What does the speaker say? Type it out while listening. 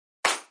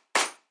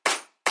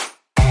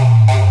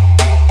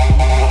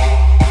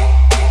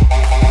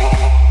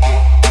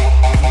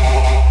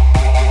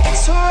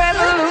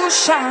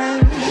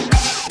shine.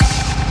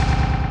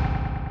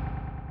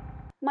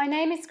 My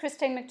name is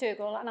Christine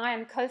McDougall, and I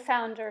am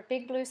co-founder of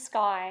Big Blue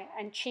Sky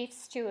and chief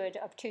steward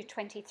of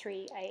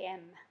 223 AM.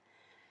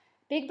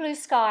 Big Blue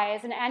Sky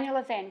is an annual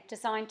event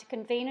designed to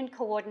convene and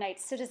coordinate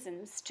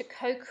citizens to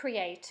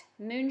co-create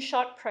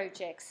moonshot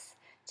projects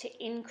to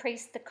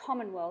increase the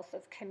commonwealth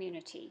of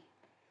community.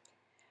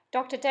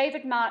 Dr.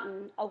 David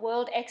Martin, a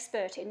world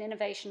expert in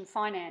innovation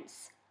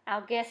finance,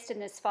 our guest in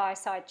this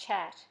fireside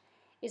chat,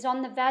 is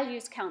on the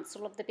Values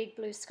Council of the Big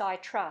Blue Sky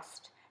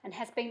Trust and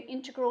has been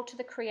integral to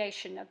the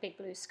creation of Big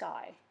Blue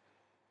Sky.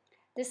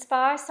 This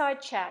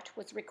fireside chat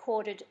was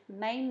recorded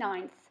May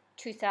 9th,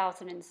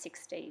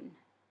 2016.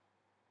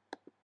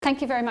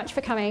 Thank you very much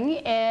for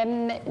coming.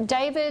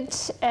 David,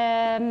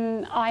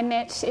 I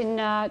met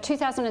in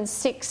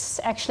 2006.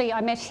 Actually,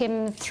 I met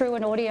him through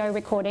an audio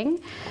recording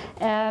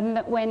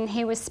when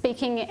he was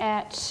speaking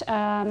at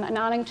an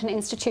Arlington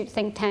Institute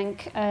think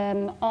tank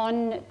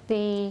on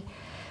the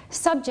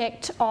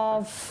subject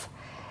of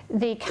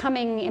the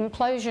coming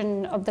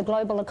implosion of the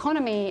global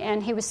economy,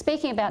 and he was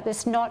speaking about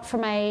this not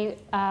from a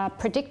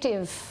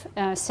predictive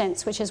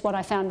sense, which is what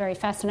I found very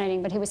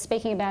fascinating, but he was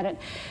speaking about it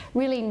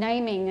really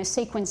naming a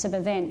sequence of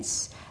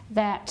events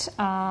that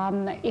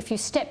if you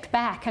stepped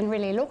back and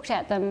really looked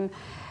at them,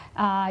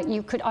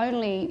 you could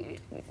only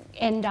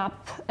end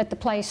up at the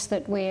place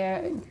that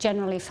we're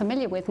generally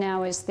familiar with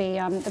now as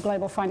the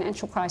global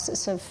financial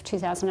crisis of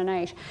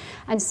 2008.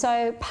 And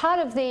so part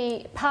of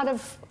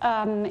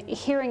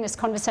hearing this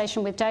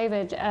conversation with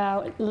David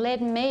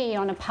led me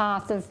on a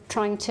path of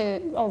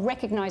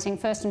recognizing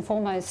first and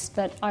foremost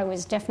that I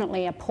was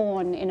definitely a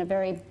pawn in a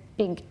very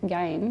big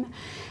game,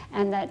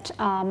 and that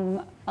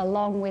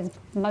along with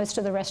most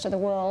of the rest of the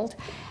world,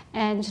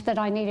 and that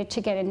I needed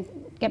to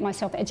get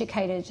myself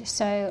educated.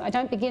 So I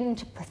don't begin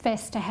to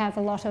profess to have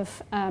a lot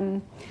of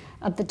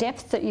the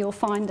depth that you'll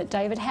find that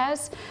David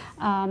has,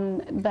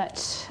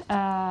 but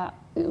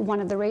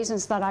one of the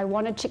reasons that I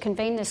wanted to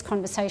convene this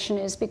conversation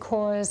is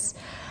because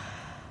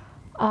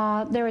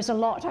there is a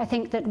lot, I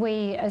think, that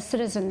we as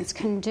citizens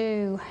can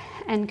do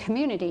and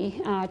community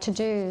to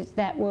do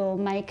that will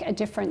make a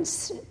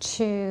difference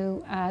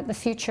to the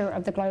future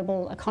of the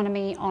global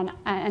economy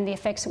and the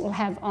effects it will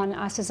have on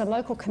us as a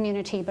local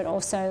community, but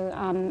also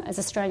as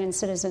Australian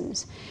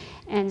citizens.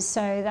 And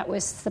so that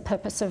was the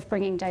purpose of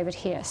bringing David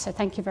here. So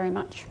thank you very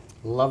much.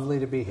 Lovely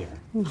to be here.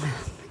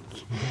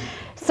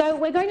 So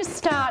we're going to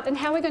start, and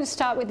how we're going to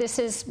start with this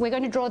is we're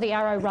going to draw the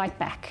arrow right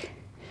back.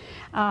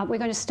 We're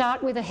going to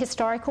start with a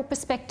historical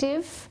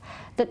perspective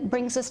that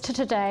brings us to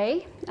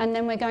today, and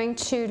then we're going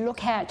to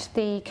look at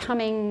the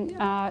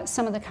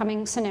some of the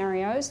coming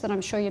scenarios that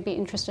I'm sure you'd be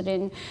interested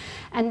in,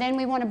 and then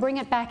we want to bring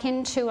it back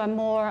into a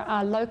more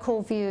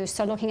local view,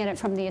 so looking at it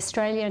from the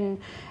Australian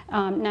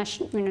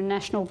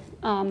national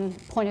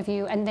point of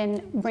view, and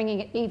then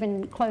bringing it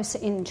even closer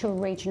into a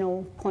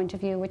regional point of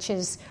view, which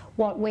is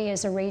what we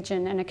as a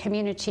region and a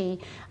community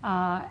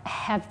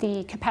have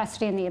the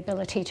capacity and the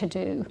ability to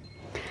do.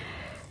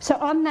 So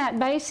on that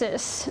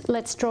basis,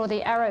 let's draw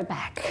the arrow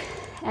back.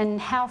 And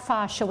how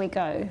far shall we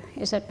go?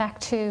 Is it back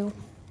to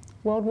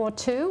World War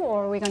II,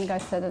 or are we going to go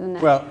further than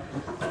that? Well,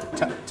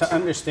 to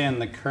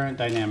understand the current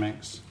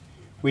dynamics,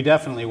 we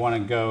definitely want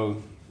to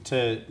go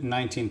to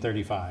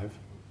 1935.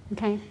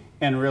 Okay.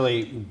 And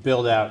really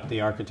build out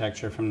the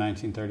architecture from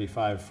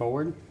 1935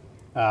 forward.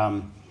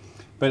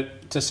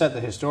 But to set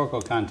the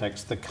historical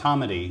context, the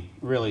comedy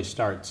really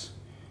starts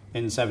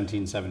in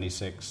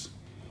 1776.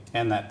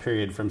 And that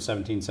period from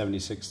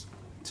 1776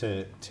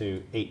 to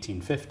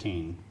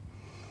 1815,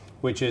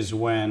 which is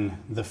when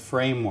the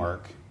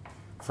framework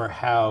for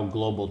how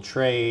global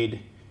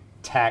trade,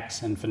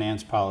 tax, and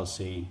finance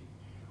policy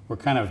were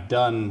kind of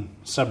done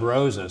sub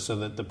rosa, so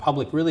that the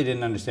public really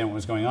didn't understand what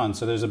was going on.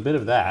 So there's a bit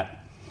of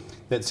that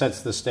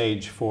sets the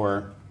stage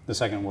for the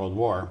Second World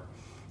War.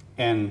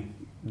 And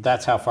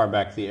that's how far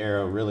back the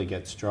arrow really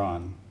gets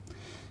drawn.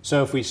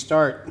 So if we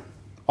start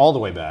all the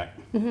way back,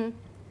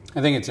 I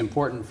think it's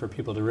important for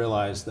people to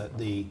realize that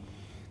the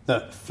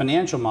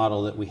financial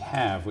model that we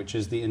have, which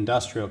is the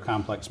industrial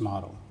complex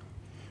model,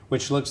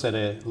 which looks at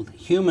a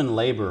human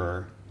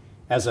laborer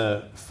as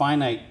a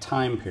finite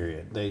time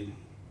period. They,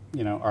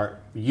 are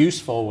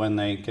useful when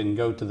they can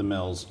go to the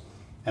mills,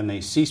 and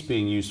they cease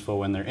being useful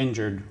when they're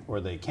injured or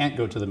they can't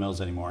go to the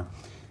mills anymore.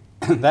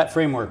 That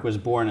framework was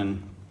born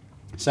in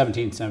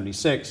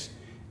 1776,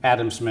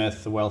 Adam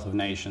Smith, The Wealth of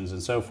Nations,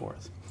 and so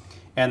forth.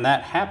 And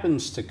that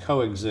happens to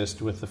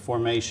coexist with the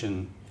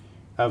formation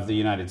of the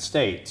United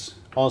States,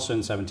 also in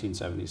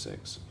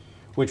 1776,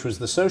 which was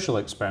the social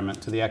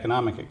experiment to the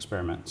economic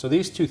experiment. So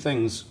these two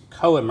things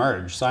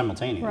co-emerge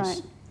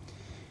simultaneously. Right.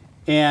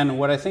 And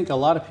what I think a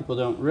lot of people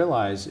don't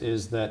realize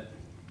is that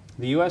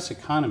the U.S.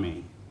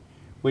 economy,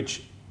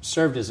 which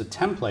served as a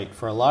template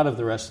for a lot of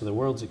the rest of the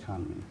world's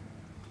economy,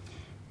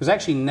 was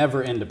actually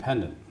never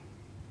independent.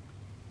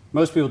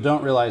 Most people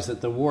don't realize that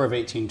the War of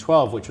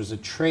 1812, which was a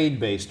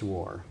trade-based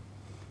war,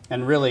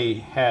 and really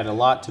had a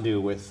lot to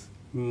do with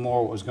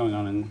more what was going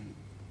on in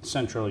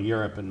Central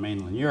Europe and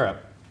mainland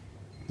Europe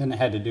than it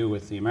had to do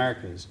with the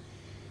Americas.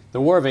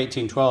 The War of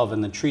 1812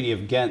 and the Treaty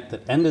of Ghent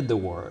that ended the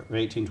War of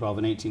 1812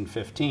 and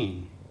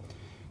 1815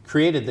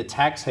 created the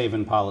tax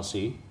haven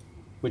policy,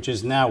 which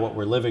is now what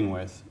we're living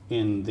with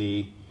in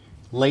the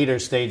later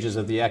stages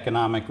of the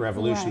economic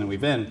revolution that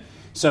we've been.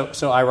 So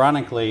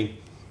ironically,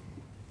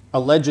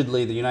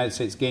 allegedly the United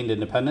States gained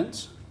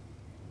independence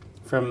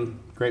from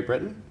Great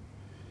Britain,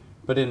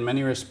 but in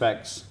many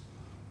respects,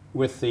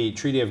 with the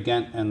Treaty of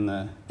Ghent and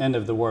the end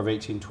of the War of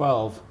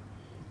 1812,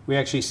 we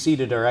actually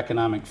ceded our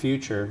economic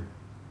future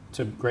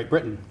to Great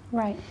Britain.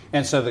 Right.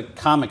 And so the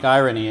comic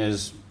irony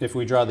is, if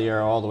we draw the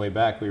arrow all the way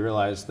back, we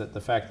realize that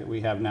the fact that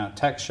we have now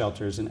tax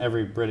shelters in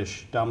every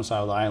British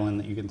domiciled island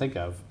that you can think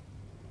of,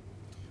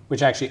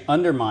 which actually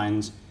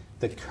undermines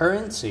the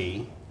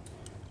currency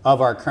of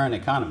our current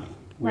economy.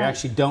 We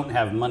actually don't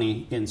have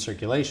money in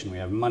circulation. We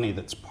have money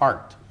that's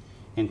parked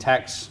in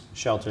tax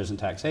shelters and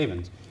tax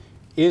havens,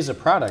 is a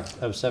product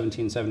of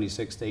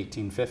 1776 to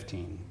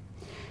 1815.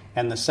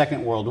 And the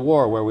Second World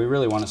War, where we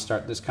really want to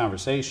start this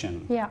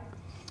conversation,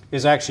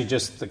 is actually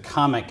just the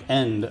comic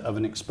end of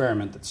an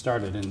experiment that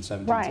started in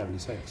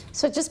 1776. Right.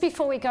 So just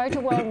before we go to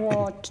World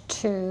War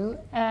II,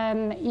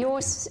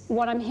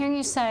 what I'm hearing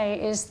you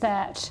say is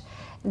that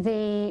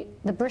the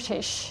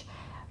British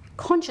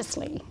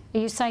consciously, are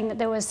you saying that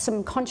there was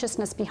some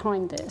consciousness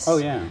behind this? Oh,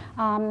 yeah.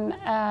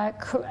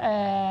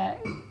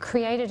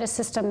 Created a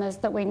system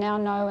that we now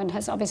know and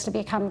has obviously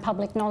become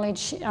public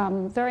knowledge,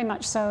 very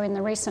much so in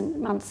the recent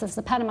months as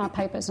the Panama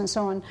Papers and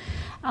so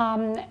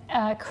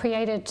on,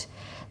 created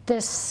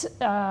this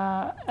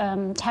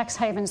tax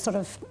haven sort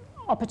of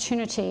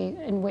opportunity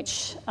in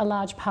which a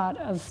large part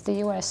of the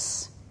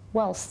US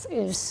wealth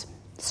is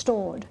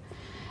stored.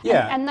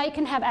 Yeah, and they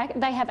can have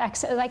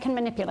access. They can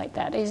manipulate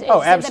that.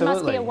 Absolutely. There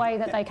must be a way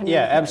that they can.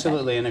 Yeah,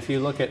 absolutely. That. And if you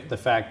look at the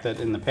fact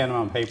that in the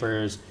Panama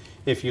Papers,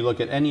 if you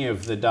look at any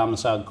of the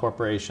domiciled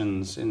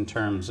corporations in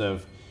terms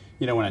of,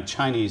 when a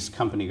Chinese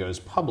company goes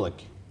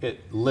public,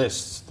 it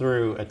lists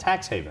through a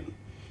tax haven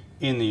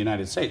in the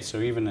United States.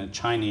 So even a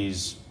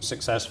Chinese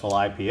successful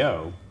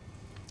IPO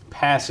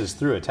passes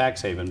through a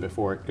tax haven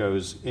before it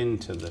goes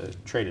into the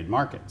traded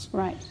markets.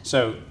 Right.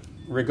 So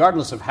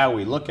regardless of how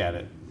we look at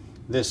it,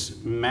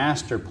 this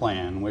master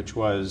plan, which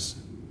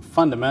was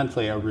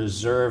fundamentally a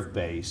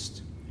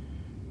reserve-based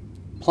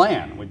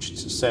plan, which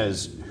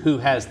says who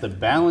has the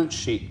balance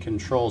sheet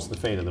controls the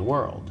fate of the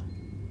world,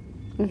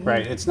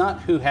 right? It's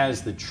not who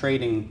has the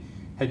trading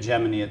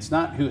hegemony. It's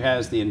not who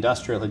has the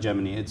industrial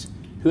hegemony. It's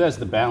who has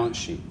the balance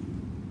sheet.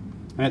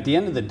 And at the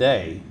end of the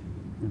day,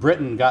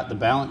 Britain got the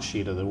balance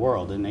sheet of the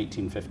world in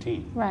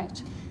 1815.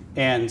 Right.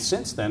 And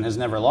since then has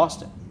never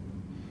lost it.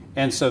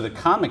 And so the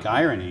comic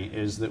irony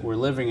is that we're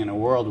living in a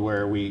world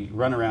where we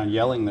run around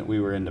yelling that we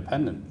were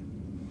independent.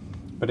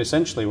 But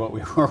essentially what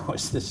we were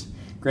was this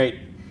great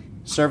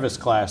service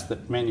class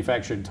that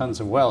manufactured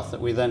tons of wealth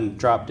that we then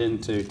dropped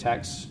into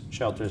tax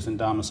shelters and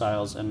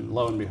domiciles, and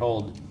lo and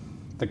behold,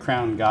 the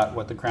Crown got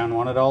what the Crown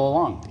wanted all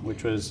along,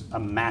 which was a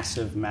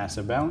massive,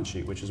 massive balance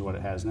sheet, which is what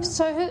it has now.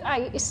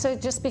 So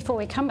just before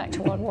we come back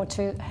to World War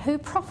II, who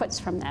profits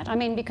from that? I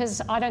mean, because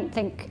I don't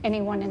think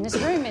anyone in this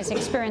room is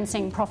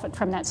experiencing profit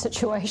from that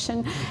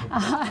situation.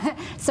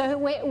 So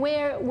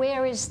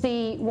where is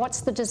what's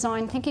the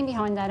design thinking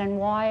behind that, and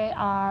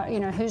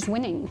why who's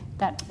winning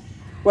that?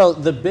 Well,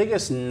 the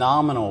biggest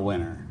nominal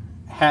winner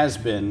has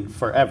been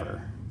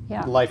forever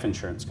life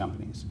insurance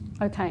companies.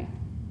 Okay.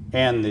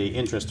 And the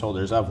interest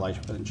holders of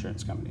life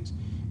insurance companies.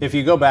 If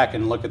you go back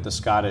and look at the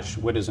Scottish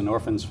Widows and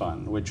Orphans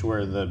Fund, which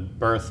were the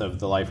birth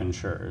of the life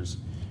insurers,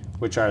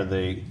 which are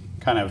the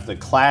kind of the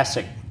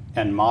classic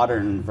and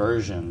modern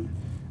version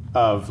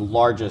of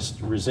largest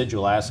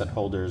residual asset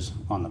holders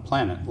on the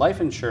planet,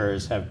 life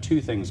insurers have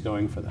two things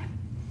going for them.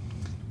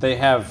 They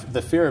have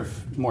the fear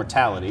of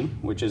mortality,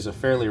 which is a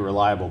fairly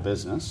reliable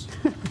business.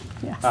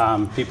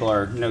 Yes. People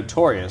are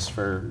notorious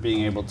for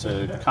being able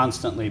to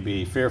constantly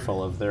be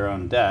fearful of their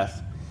own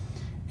death.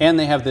 And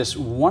they have this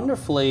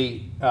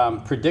wonderfully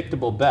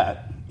predictable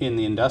bet in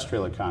the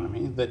industrial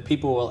economy that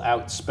people will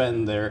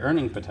outspend their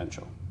earning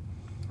potential.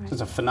 Right. So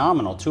it's a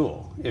phenomenal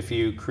tool. If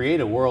you create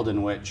a world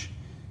in which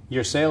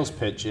your sales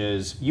pitch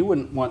is you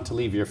wouldn't want to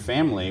leave your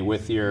family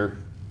with your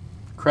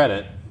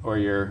credit or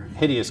your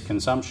hideous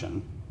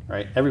consumption,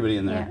 right? Everybody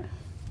in their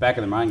back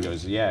of their mind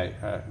goes,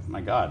 my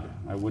God,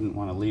 I wouldn't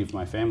want to leave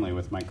my family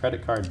with my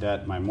credit card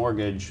debt, my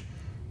mortgage,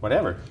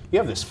 whatever. You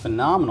have this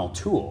phenomenal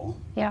tool.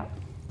 Yeah.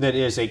 That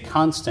is a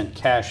constant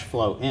cash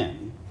flow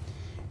in.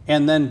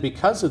 And then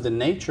because of the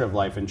nature of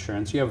life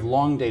insurance, you have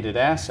long-dated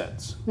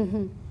assets.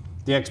 Mm-hmm.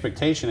 The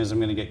expectation is I'm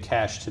going to get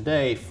cash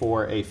today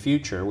for a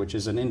future, which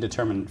is an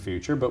indeterminate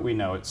future, but we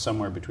know it's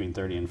somewhere between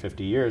 30 and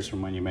 50 years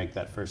from when you make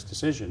that first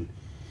decision.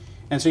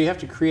 And so you have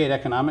to create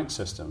economic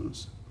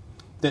systems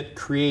that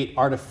create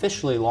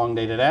artificially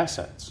long-dated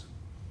assets.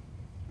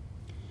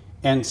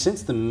 And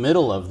since the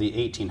middle of the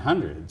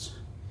 1800s,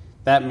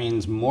 that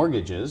means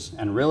mortgages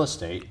and real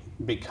estate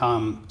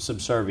become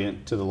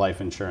subservient to the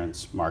life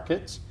insurance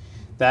markets.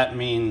 That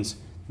means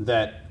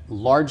that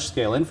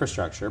large-scale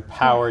infrastructure,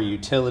 power,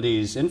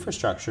 utilities,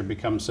 infrastructure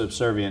becomes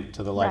subservient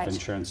to the life Right.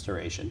 insurance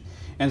duration.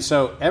 And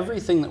so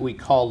everything that we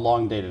call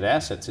long-dated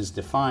assets is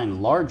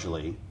defined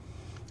largely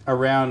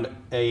around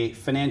a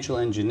financial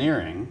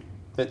engineering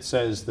that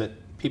says that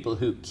people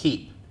who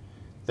keep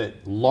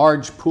that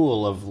large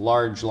pool of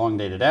large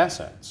long-dated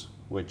assets,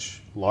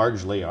 which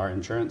largely are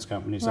insurance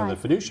companies and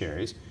Right. the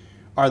fiduciaries,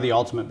 are the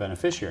ultimate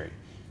beneficiary.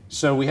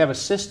 So we have a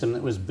system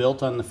that was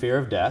built on the fear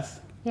of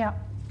death, Yeah.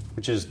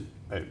 which is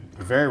a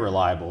very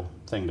reliable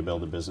thing to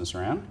build a business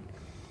around.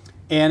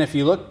 And if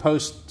you look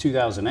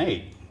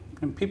post-2008,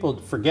 and people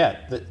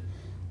forget that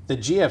the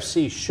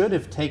GFC should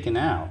have taken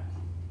out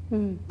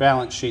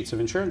balance sheets of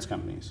insurance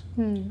companies.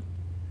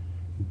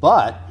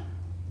 But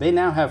they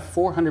now have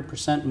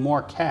 400%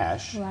 more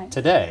cash Right.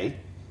 today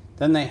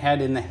than they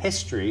had in the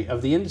history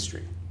of the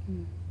industry.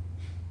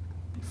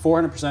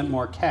 400%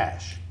 more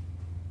cash.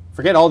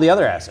 Forget all the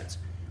other assets.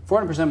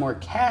 400% more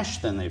cash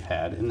than they've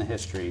had in the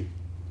history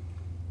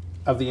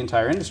of the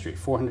entire industry,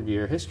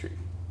 400-year history.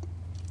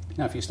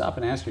 Now, if you stop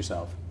and ask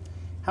yourself,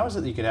 how is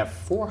it that you could have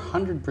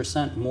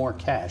 400% more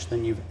cash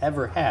than you've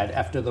ever had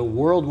after the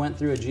world went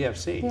through a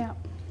GFC? Yeah.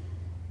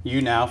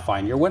 You now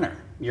find your winner.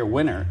 Your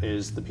winner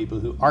is the people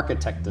who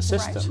architect the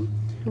system,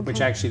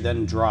 which actually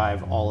then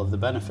drive all of the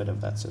benefit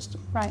of that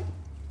system. Right.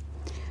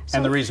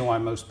 And the reason why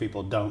most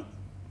people don't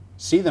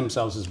see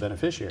themselves as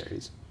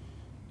beneficiaries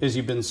is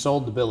you've been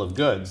sold the bill of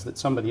goods that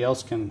somebody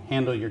else can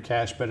handle your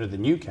cash better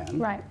than you can,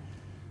 Right.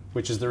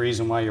 which is the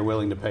reason why you're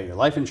willing to pay your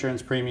life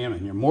insurance premium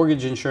and your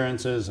mortgage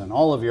insurances and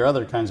all of your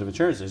other kinds of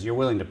insurances. You're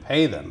willing to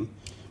pay them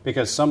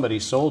because somebody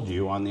sold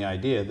you on the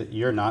idea that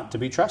you're not to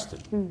be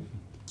trusted.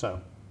 So,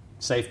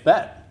 safe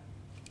bet.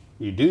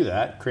 You do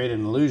that, create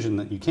an illusion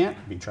that you can't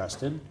be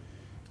trusted,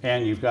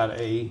 and you've got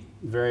a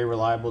very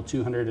reliable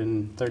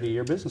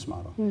 230-year business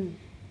model.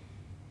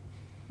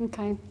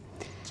 Okay.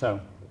 So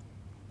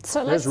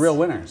So there's real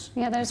winners.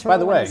 Yeah, there's By real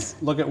the way, winners.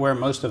 look at where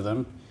most of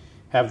them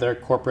have their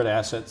corporate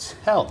assets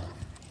held.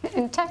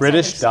 In tax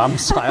British havens.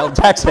 domiciled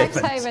tax Tax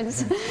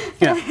havens.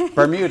 havens. You know,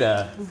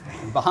 Bermuda,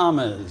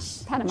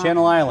 Bahamas, Panama.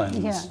 Channel Islands.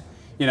 Yeah.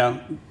 You know,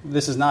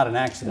 this is not an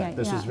accident. Yeah,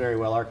 This yeah. is very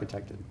well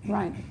architected.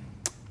 Right.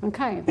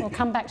 Okay, we'll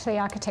come back to the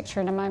architecture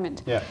in a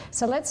moment. Yeah.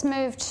 So let's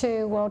move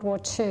to World War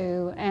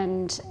II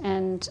and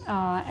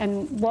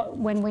what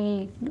when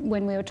we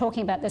were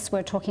talking about this,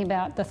 we're talking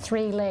about the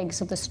three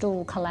legs of the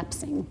stool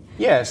collapsing.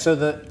 Yeah, so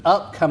the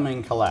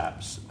upcoming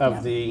collapse of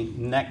Yeah. the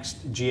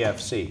next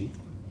GFC,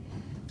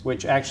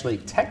 which actually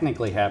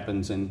technically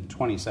happens in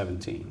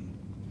 2017,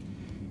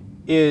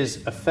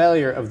 is a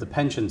failure of the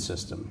pension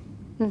system.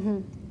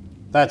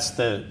 That's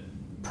the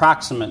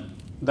proximate,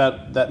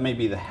 that may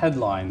be the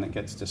headline that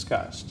gets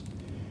discussed.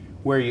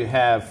 Where you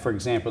have, for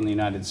example, in the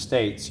United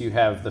States, you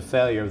have the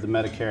failure of the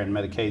Medicare and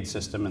Medicaid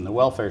system and the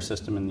welfare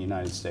system in the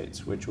United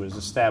States, which was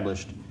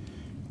established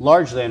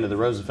largely under the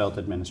Roosevelt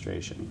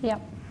administration.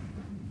 Yep.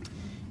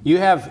 You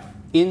have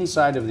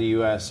inside of the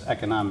U.S.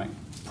 economic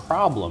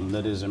problem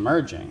that is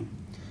emerging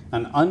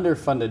an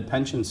underfunded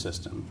pension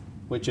system,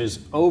 which is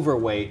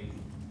overweight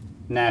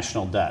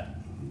national debt.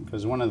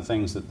 Because one of the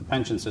things that the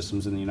pension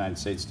systems in the United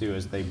States do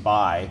is they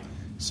buy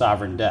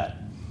sovereign debt.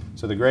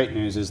 So the great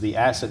news is the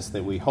assets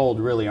that we hold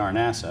really aren't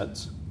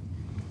assets.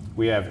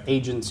 We have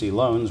agency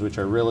loans, which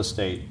are real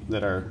estate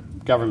that are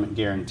government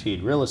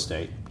guaranteed real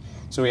estate.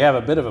 So we have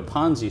a bit of a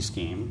Ponzi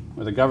scheme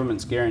where the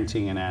government's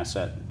guaranteeing an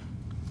asset.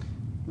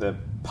 The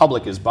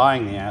public is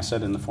buying the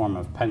asset in the form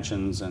of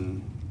pensions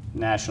and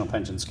national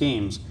pension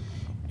schemes,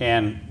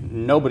 and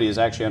nobody is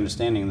actually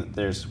understanding that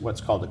there's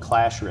what's called a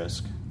clash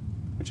risk,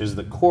 which is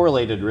the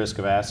correlated risk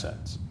of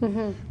assets,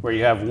 where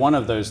you have one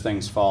of those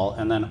things fall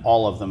and then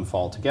all of them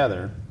fall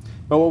together.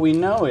 But what we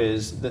know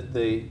is that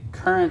the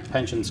current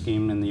pension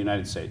scheme in the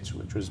United States,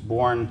 which was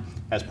born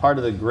as part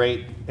of the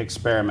great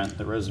experiment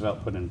that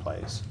Roosevelt put in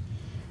place,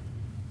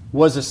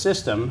 was a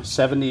system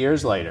 70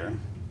 years later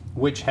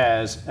which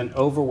has an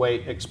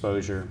overweight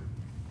exposure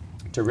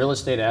to real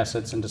estate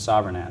assets and to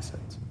sovereign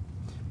assets.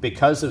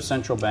 Because of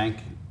central bank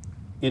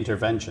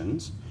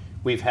interventions,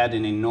 we've had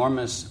an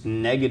enormous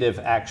negative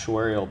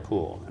actuarial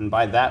pool. And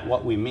by that,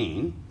 what we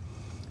mean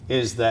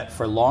is that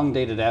for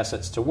long-dated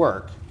assets to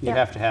work, you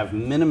have to have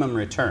minimum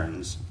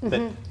returns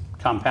that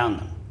compound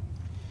them.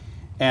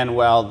 And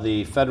while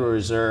the Federal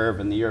Reserve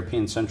and the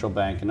European Central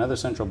Bank and other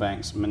central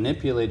banks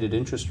manipulated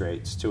interest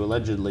rates to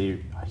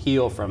allegedly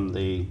heal from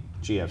the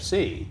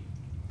GFC,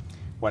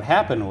 what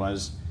happened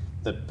was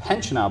the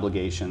pension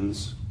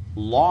obligations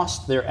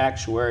lost their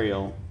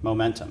actuarial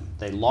momentum.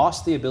 They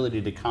lost the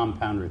ability to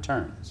compound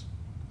returns.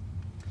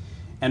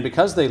 And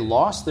because they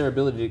lost their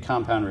ability to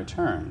compound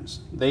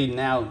returns, they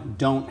now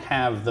don't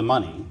have the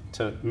money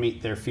to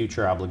meet their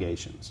future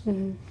obligations.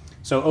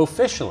 So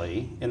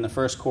officially, in the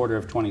first quarter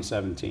of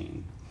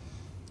 2017,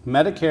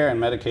 Medicare and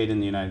Medicaid in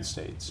the United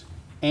States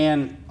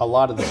and a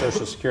lot of the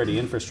Social Security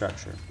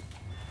infrastructure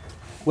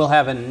will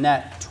have a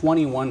net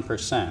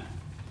 21%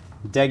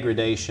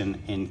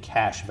 degradation in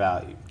cash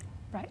value.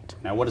 Right.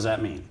 Now, what does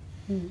that mean?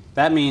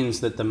 That means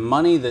that the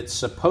money that's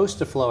supposed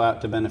to flow out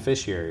to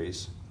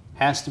beneficiaries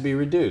has to be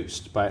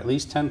reduced by at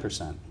least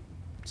 10%.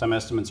 Some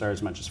estimates are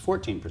as much as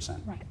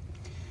 14%. Right.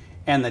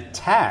 And the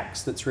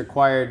tax that's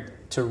required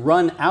to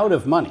run out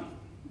of money,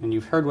 and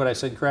you've heard what I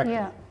said correctly,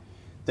 Yeah.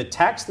 the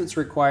tax that's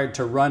required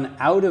to run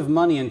out of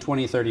money in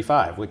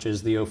 2035, which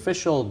is the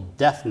official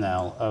death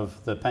knell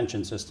of the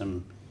pension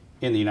system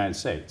in the United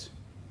States,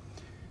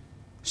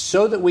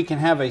 so that we can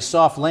have a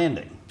soft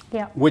landing,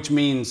 Yeah. which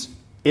means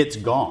it's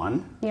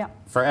gone Yeah.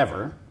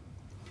 forever,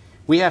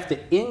 we have to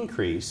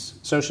increase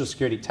Social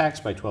Security tax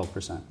by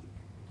 12%.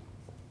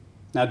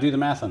 Now do the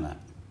math on that.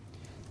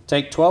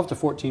 Take 12 to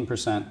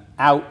 14%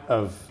 out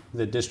of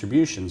the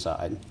distribution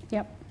side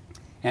Yep.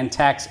 and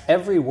tax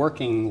every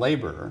working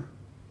laborer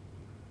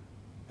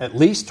at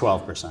least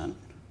 12%.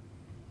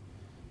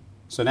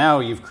 So now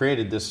you've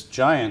created this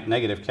giant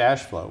negative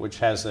cash flow, which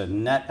has a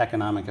net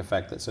economic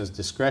effect that says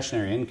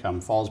discretionary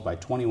income falls by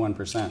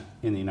 21%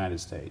 in the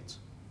United States.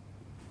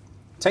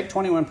 Take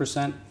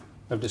 21%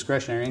 of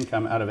discretionary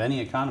income out of any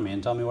economy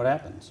and tell me what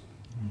happens.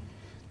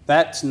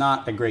 That's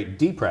not a Great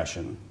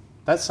Depression.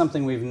 That's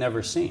something we've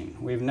never seen.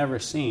 We've never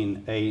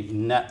seen a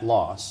net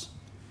loss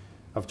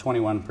of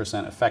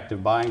 21%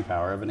 effective buying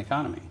power of an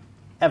economy,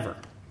 ever.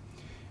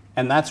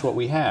 And that's what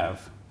we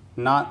have.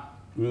 Not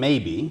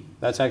maybe,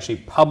 that's actually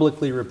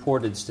publicly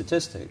reported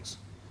statistics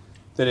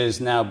that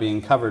is now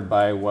being covered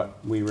by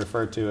what we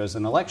refer to as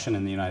an election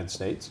in the United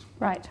States,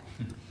 Right.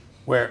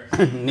 where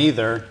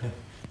neither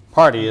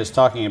party is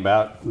talking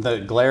about the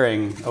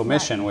glaring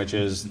omission, which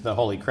is the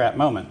holy crap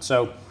moment.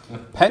 So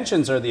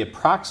pensions are the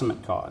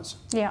approximate cause.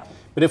 Yeah.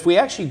 But if we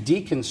actually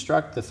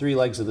deconstruct the three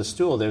legs of the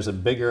stool, there's a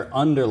bigger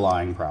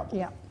underlying problem.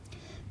 Yeah.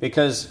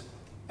 Because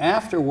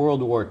after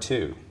World War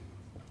II,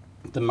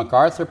 the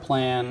MacArthur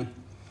Plan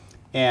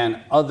and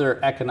other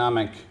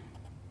economic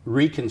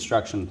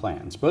reconstruction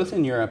plans, both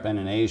in Europe and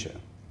in Asia,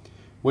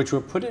 which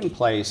were put in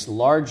place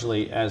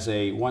largely as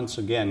a, once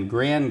again,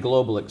 grand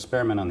global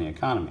experiment on the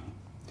economy,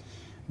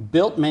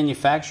 built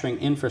manufacturing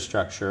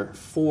infrastructure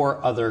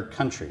for other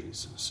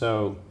countries.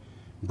 So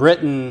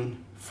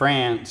Britain,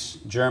 France,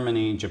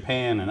 Germany,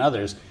 Japan, and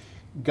others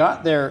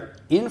got their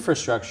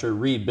infrastructure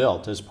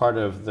rebuilt as part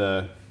of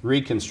the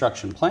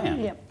reconstruction plan.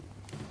 Yep.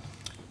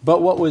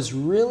 But what was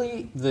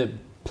really the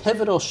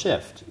pivotal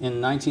shift in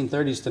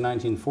 1930s to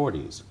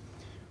 1940s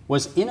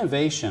was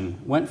innovation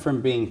went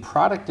from being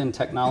product and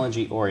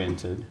technology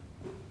oriented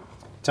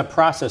to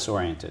process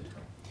oriented.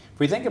 If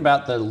we think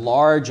about the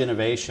large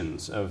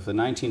innovations of the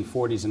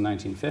 1940s and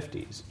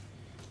 1950s,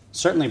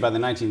 certainly by the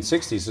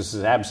 1960s this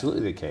is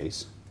absolutely the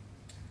case,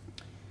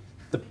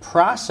 the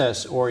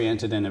process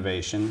oriented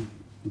innovation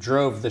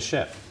drove the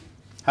ship.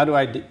 How do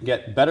I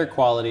get better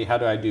quality? How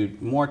do I do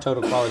more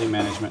total quality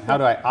management? How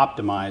do I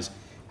optimize?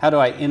 How do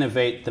I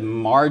innovate the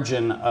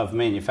margin of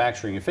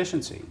manufacturing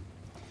efficiency?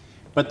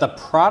 But the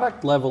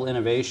product level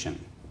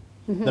innovation,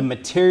 the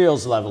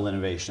materials level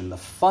innovation, the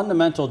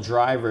fundamental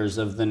drivers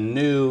of the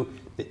new,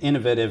 the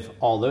innovative,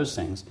 all those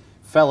things,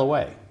 fell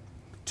away.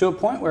 To a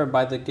point where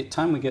by the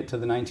time we get to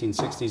the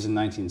 1960s and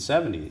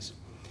 1970s,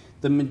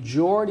 the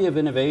majority of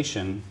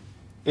innovation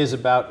is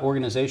about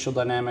organizational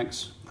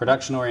dynamics,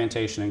 production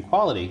orientation, and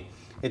quality.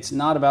 It's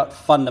not about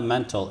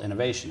fundamental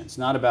innovation. It's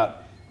not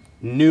about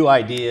new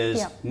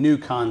ideas, new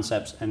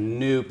concepts, and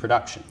new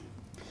production.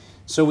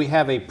 So we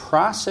have a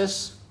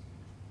process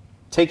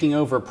taking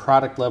over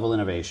product level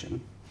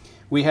innovation.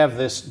 We have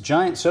this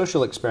giant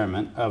social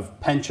experiment of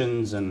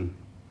pensions and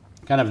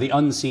kind of the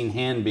unseen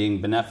hand being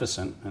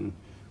beneficent, and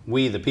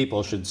we, the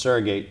people, should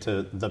surrogate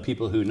to the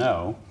people who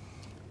know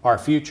our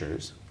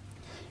futures.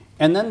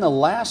 And then the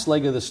last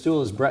leg of the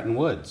stool is Bretton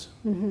Woods.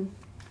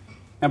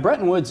 Now,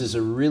 Bretton Woods is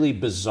a really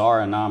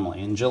bizarre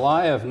anomaly. In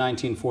July of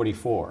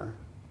 1944,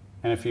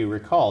 and if you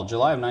recall,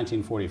 July of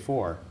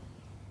 1944,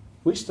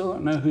 we still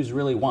don't know who's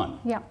really won.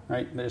 Yeah.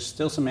 Right? There's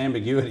still some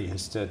ambiguity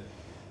as to,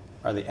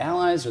 are the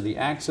Allies or the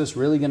Axis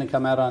really going to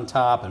come out on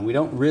top? And we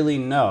don't really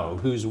know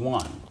who's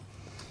won.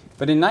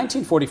 But in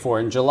 1944,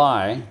 in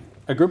July,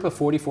 a group of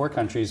 44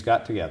 countries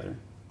got together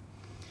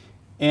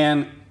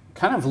and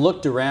kind of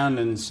looked around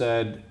and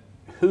said,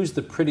 who's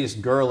the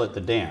prettiest girl at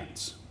the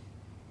dance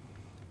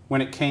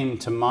when it came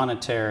to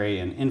monetary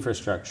and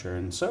infrastructure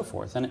and so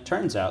forth. And it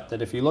turns out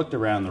that if you looked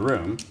around the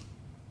room,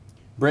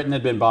 Britain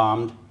had been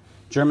bombed,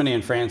 Germany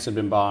and France had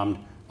been bombed,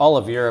 all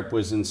of Europe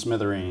was in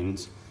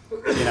smithereens.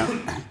 You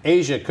know,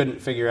 Asia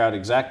couldn't figure out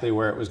exactly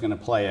where it was going to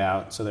play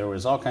out, so there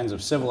was all kinds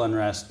of civil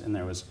unrest and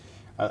there was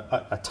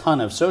a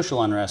ton of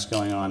social unrest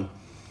going on.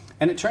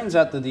 And it turns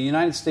out that the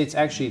United States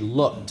actually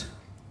looked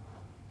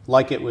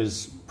like it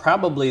was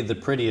probably the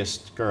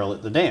prettiest girl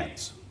at the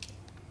dance.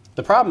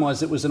 The problem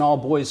was it was an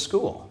all-boys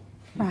school.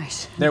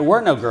 Right. There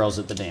were no girls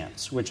at the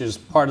dance, which is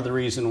part of the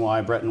reason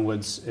why Bretton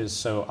Woods is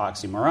so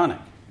oxymoronic.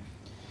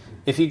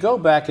 If you go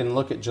back and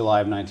look at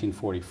July of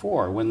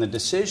 1944, when the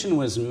decision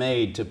was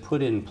made to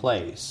put in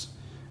place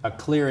a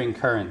clearing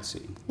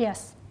currency,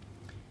 Yes.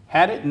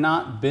 had it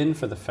not been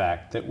for the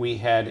fact that we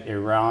had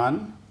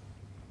Iran,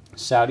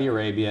 Saudi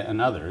Arabia,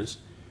 and others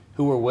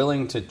who were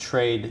willing to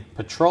trade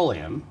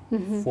petroleum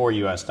for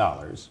U.S.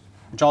 dollars,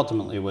 which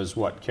ultimately was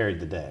what carried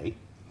the day,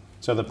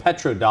 So the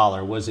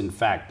petrodollar was in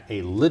fact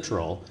a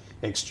literal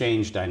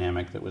exchange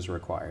dynamic that was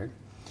required.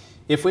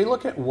 If we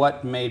look at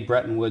what made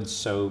Bretton Woods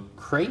so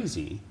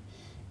crazy,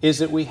 is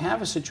that we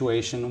have a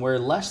situation where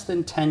less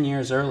than 10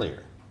 years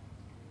earlier,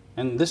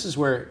 and this is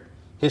where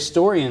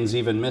historians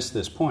even miss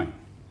this point,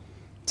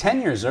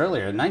 10 years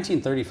earlier, the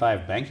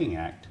 1935 Banking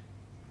Act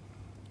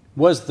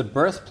was the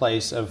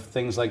birthplace of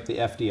things like the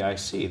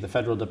FDIC, the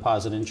Federal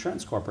Deposit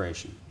Insurance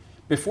Corporation.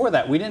 Before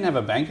that, we didn't have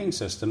a banking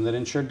system that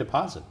insured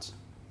deposits.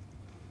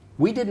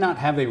 We did not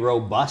have a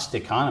robust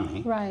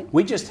economy. Right.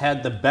 We just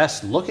had the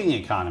best looking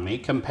economy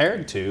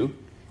compared to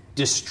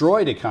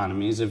destroyed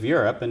economies of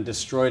Europe and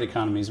destroyed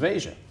economies of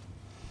Asia.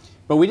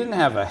 But we didn't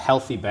have a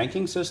healthy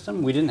banking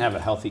system. We didn't have a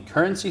healthy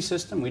currency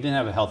system. We didn't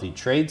have a healthy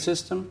trade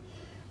system.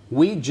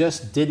 We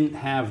just didn't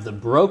have the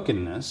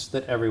brokenness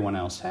that everyone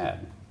else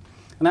had.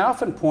 And I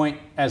often point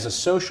as a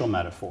social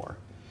metaphor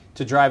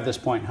to drive this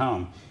point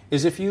home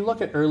is if you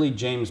look at early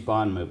James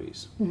Bond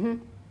movies. Mm-hmm.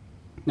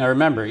 Now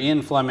remember,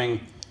 Ian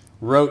Fleming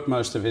wrote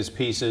most of his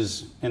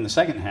pieces in the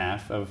second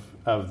half of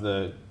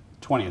the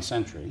 20th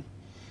century.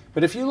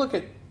 But if you look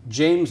at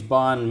James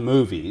Bond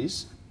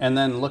movies and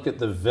then look at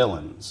the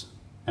villains,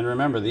 and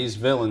remember these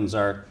villains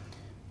are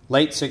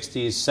late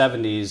 60s,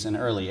 70s, and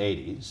early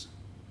 80s,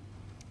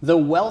 the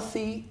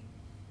wealthy,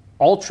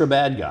 ultra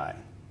bad guy,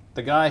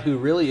 the guy who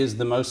really is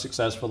the most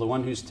successful, the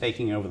one who's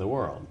taking over the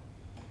world,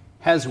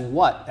 has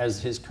what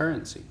as his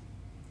currency?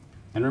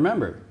 And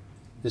remember,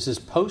 this is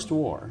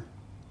post-war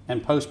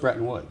and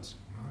post-Bretton Woods.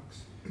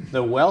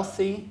 The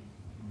wealthy,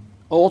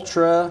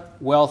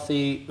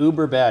 ultra-wealthy,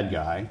 uber-bad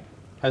guy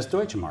has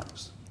Deutsche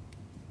Marks.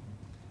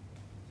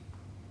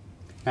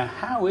 Now,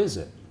 how is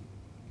it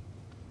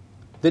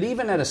that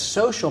even at a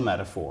social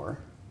metaphor,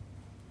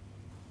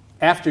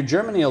 after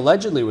Germany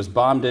allegedly was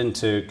bombed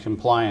into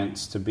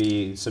compliance to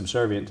be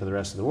subservient to the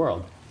rest of the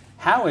world,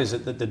 how is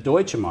it that the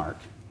Deutsche Mark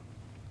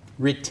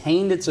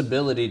retained its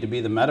ability to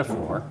be the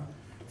metaphor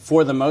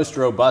for the most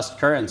robust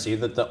currency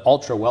that the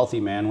ultra-wealthy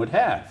man would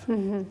have?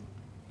 Mm-hmm.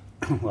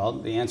 Well,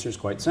 the answer is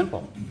quite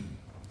simple.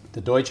 The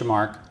Deutsche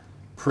Mark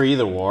pre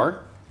the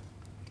war,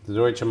 the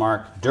Deutsche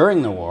Mark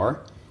during the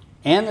war,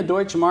 and the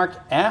Deutsche Mark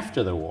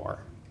after the war,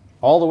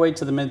 all the way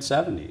to the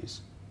mid-70s,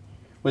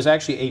 was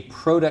actually a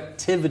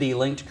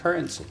productivity-linked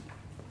currency.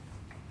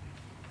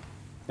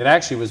 It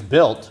actually was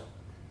built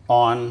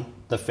on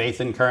the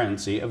faith in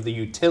currency of the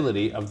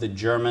utility of the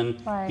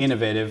German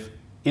innovative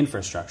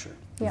infrastructure.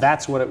 Yep.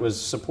 That's what it was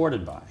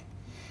supported by.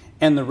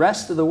 And the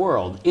rest of the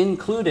world,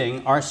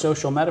 including our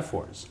social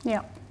metaphors,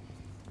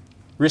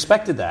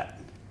 respected that.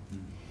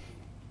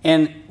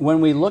 And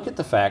when we look at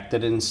the fact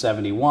that in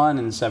 71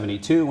 and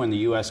 72, when the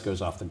U.S. goes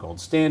off the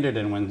gold standard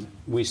and when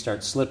we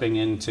start slipping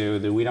into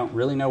the we don't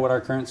really know what our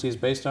currency is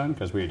based on,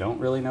 because we don't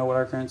really know what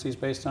our currency is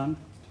based on,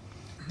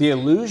 the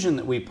illusion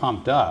that we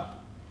pumped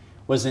up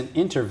was an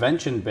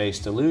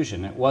intervention-based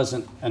illusion. It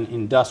wasn't an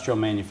industrial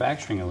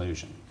manufacturing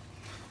illusion.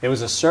 It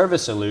was a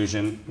service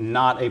illusion,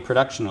 not a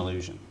production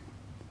illusion.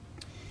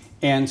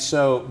 And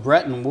so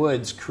Bretton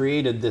Woods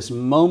created this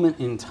moment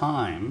in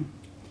time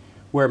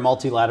where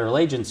multilateral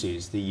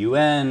agencies, the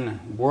UN,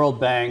 World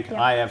Bank,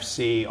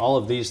 IFC, all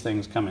of these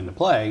things come into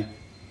play.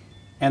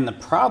 And the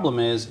problem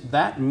is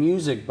that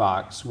music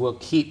box will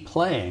keep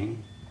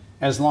playing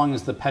as long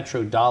as the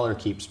petrodollar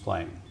keeps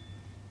playing.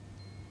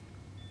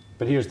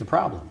 But here's the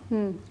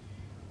problem.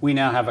 We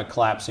now have a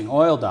collapsing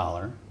oil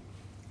dollar.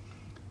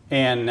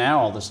 And now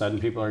all of a sudden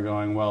people are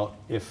going, well,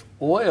 if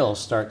oil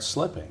starts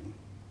slipping,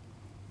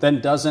 then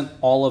doesn't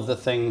all of the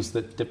things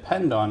that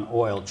depend on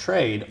oil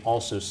trade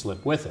also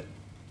slip with it?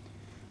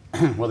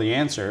 Well, the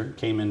answer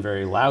came in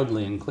very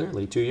loudly and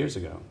clearly 2 years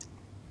ago,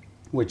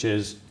 which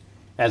is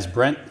as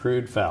Brent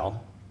crude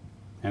fell,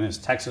 and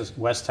as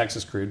West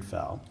Texas crude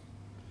fell,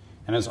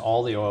 and as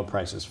all the oil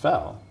prices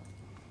fell,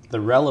 the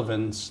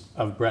relevance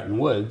of Bretton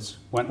Woods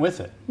went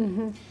with it.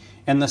 Mm-hmm.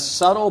 And the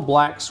subtle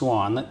black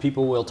swan that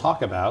people will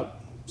talk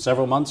about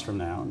several months from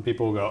now, and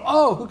people will go,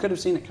 oh, who could have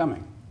seen it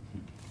coming?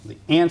 The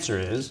answer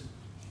is,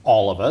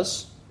 all of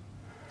us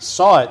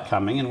saw it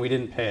coming and we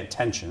didn't pay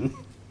attention.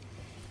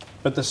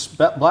 But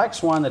the black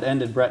swan that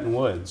ended Bretton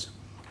Woods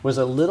was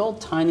a little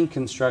tiny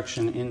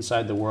construction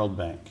inside the World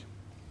Bank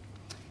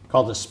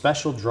called a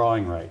special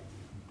drawing right,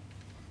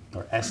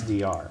 or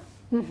SDR.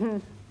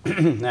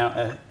 Mm-hmm. Now,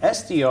 a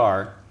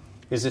SDR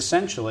is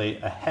essentially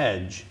a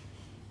hedge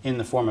in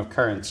the form of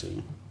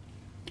currency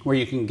where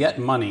you can get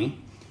money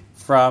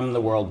from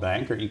the World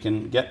Bank or you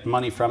can get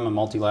money from a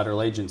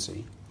multilateral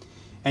agency.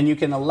 And you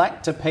can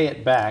elect to pay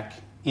it back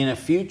in a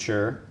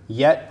future,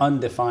 yet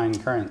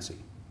undefined currency.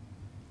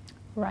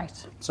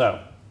 Right.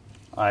 So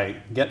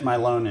I get my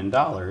loan in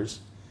dollars,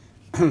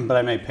 but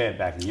I may pay it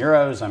back in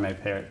euros, I may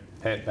pay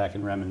it back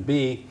in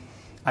renminbi,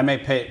 I may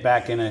pay it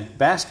back in a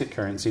basket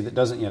currency that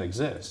doesn't yet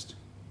exist.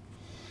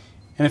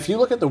 And if you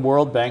look at the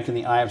World Bank and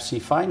the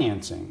IFC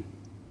financing,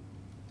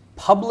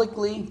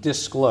 publicly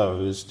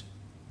disclosed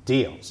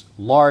deals,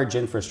 large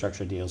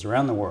infrastructure deals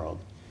around the world,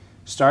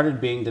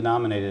 started being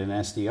denominated in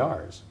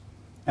SDRs,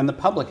 and the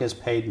public has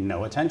paid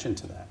no attention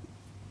to that.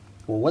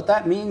 Well, what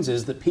that means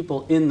is that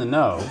people in the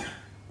know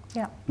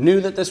Yeah. knew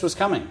that this was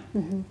coming.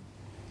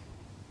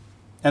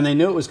 And they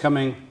knew it was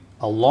coming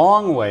a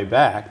long way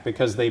back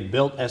because they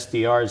built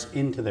SDRs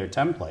into their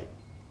template.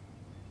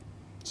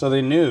 So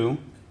they knew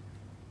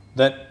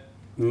that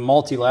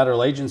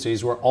multilateral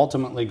agencies were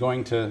ultimately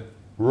going to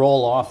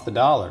roll off the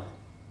dollar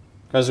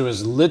because it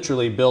was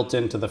literally built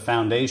into the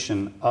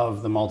foundation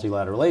of the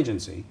multilateral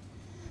agency.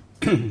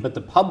 But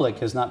the public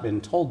has not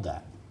been told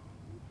that.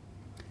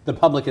 The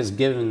public is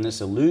given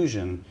this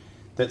illusion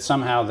that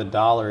somehow the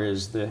dollar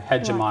is the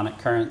hegemonic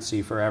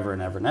currency forever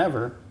and ever and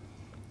ever.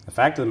 The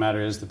fact of the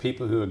matter is the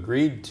people who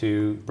agreed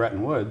to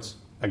Bretton Woods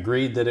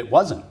agreed that it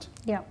wasn't.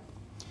 Yeah.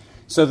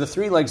 So the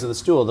three legs of the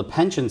stool, the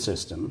pension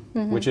system,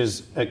 which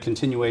is a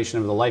continuation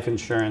of the life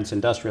insurance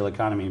industrial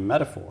economy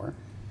metaphor,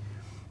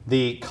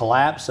 the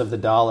collapse of the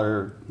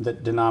dollar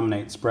that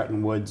denominates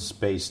Bretton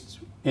Woods-based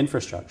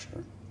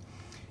infrastructure,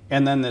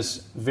 and then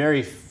this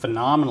very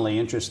phenomenally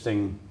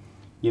interesting,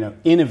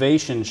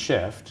 innovation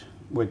shift,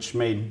 which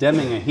made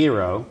Deming a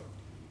hero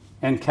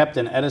and kept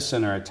an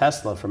Edison or a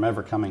Tesla from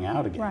ever coming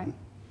out again. Right.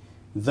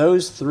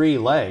 Those three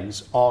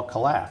legs all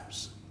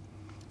collapse.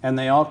 And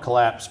they all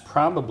collapse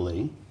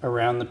probably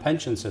around the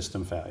pension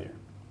system failure.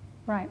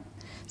 Right.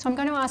 So I'm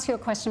going to ask you a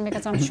question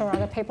because I'm sure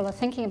other people are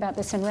thinking about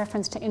this in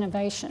reference to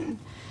innovation.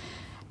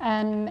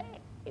 Has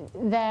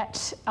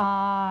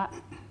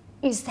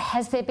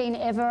there been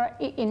ever,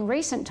 in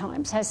recent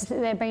times, has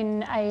there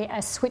been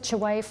a switch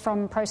away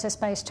from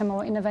process-based to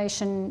more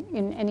innovation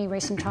in any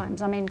recent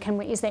times? I mean,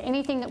 is there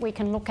anything that we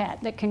can look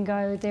at that can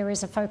go, there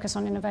is a focus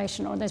on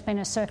innovation, or there's been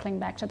a circling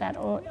back to that?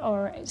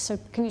 So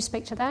can you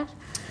speak to that?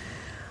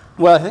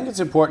 Well, I think it's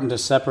important to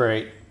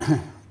separate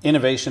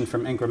innovation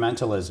from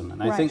incrementalism,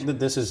 and I Right. think that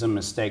this is a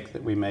mistake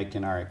that we make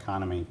in our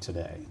economy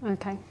today.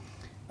 Okay.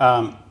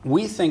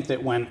 We think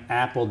that when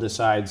Apple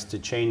decides to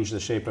change the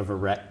shape of a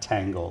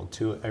rectangle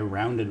to a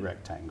rounded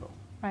rectangle,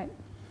 Right.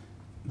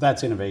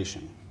 that's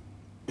innovation.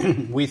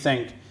 We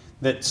think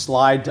that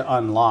slide to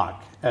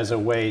unlock as a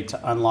way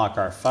to unlock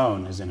our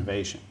phone is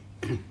innovation.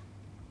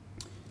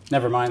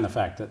 Never mind the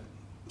fact that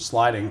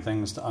sliding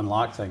things to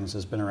unlock things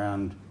has been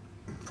around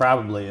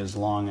probably as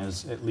long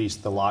as at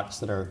least the locks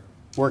that are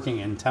working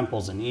in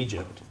temples in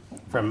Egypt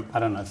from,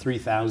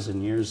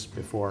 3,000 years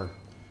before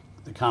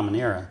the Common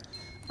Era.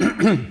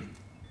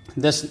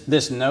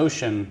 This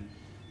notion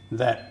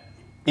that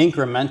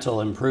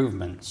incremental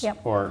improvements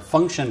Yep. or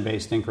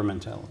function-based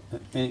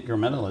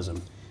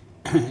incrementalism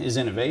is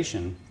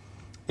innovation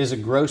is a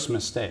gross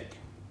mistake.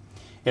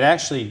 It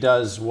actually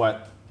does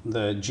what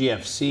the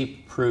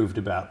GFC proved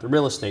about the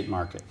real estate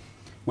market.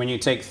 When you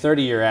take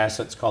 30-year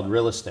assets called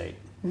real estate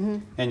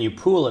and you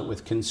pool it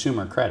with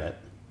consumer credit,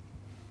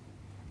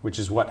 which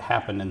is what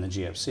happened in the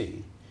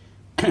GFC,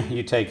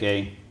 you take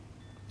a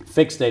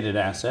fixed-dated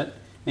asset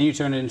and you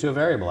turn it into a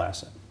variable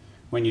asset.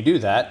 When you do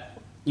that,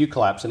 you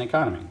collapse an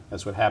economy.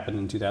 That's what happened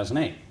in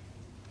 2008.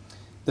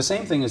 The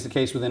same thing is the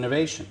case with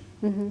innovation.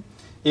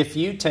 If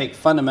you take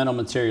fundamental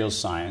materials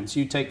science,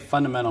 you take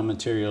fundamental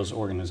materials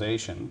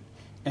organization,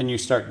 and you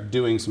start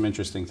doing some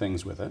interesting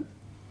things with it,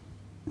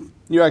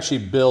 you actually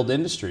build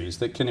industries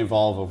that can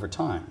evolve over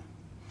time.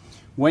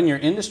 When your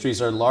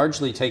industries are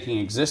largely taking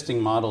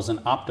existing models and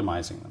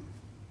optimizing them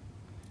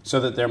so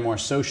that they're more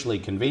socially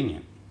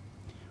convenient,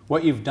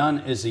 what you've done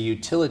is a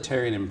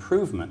utilitarian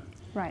improvement,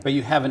 Right. but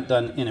you haven't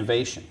done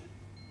innovation.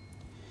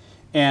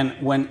 And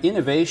when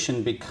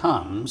innovation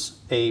becomes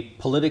a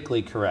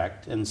politically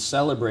correct and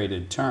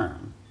celebrated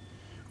term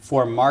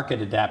for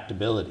market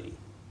adaptability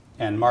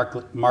and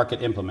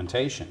market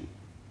implementation,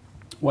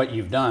 what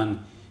you've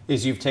done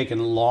is you've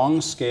taken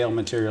long-scale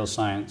material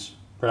science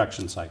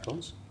production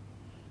cycles,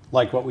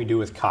 like what we do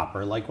with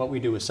copper, like what we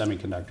do with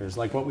semiconductors,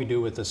 like what we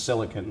do with the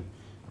silicon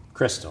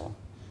crystal,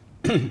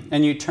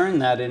 and you turn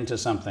that into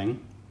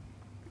something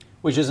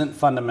which isn't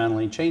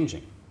fundamentally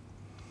changing.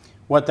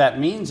 What that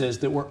means is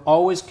that we're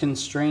always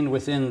constrained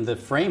within the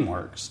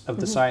frameworks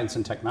of the science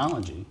and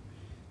technology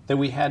that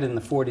we had in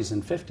the 40s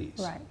and 50s.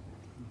 Right.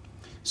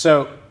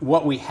 So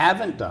what we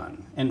haven't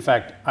done, in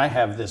fact, I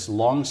have this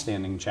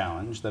long-standing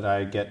challenge that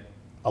I get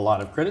a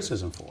lot of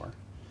criticism for,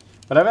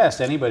 but I've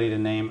asked anybody to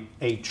name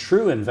a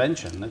true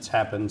invention that's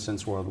happened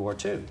since World War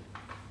II.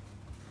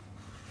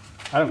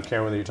 I don't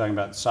care whether you're talking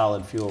about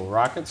solid fuel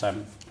rockets. I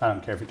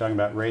don't care if you're talking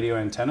about radio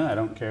antenna. I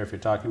don't care if you're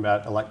talking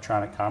about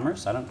electronic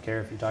commerce. I don't care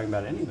if you're talking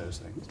about any of those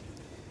things.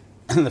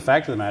 And the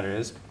fact of the matter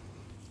is,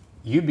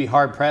 you'd be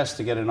hard-pressed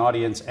to get an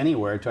audience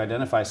anywhere to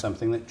identify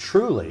something that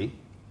truly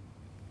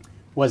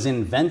was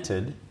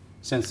invented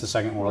since the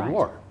Second World Right.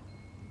 War.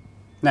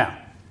 Now,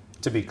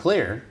 to be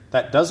clear,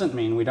 that doesn't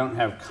mean we don't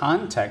have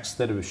contexts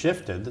that have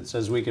shifted that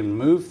says we can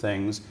move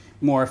things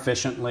more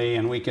efficiently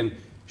and we can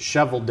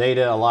shovel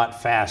data a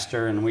lot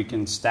faster and we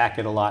can stack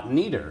it a lot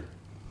neater.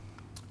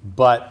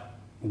 But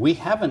we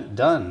haven't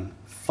done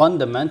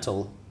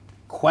fundamental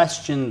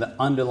question the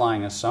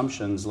underlying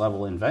assumptions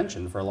level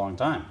invention for a long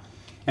time.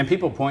 And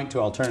people point to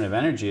alternative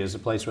energy as a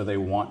place where they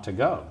want to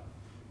go.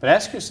 But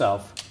ask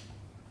yourself,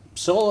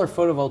 solar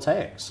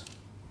photovoltaics,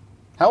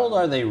 how old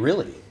are they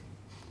really?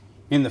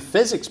 in the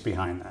physics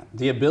behind that,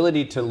 the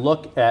ability to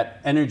look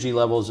at energy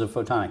levels of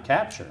photonic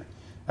capture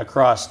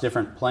across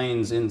different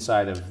planes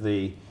inside of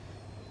the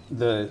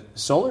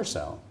solar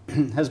cell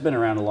has been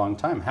around a long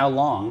time. How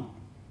long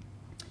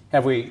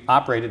have we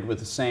operated with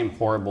the same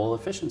horrible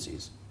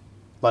efficiencies?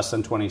 Less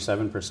than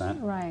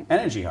 27%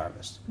 energy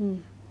harvest.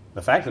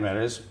 The fact of the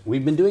matter is,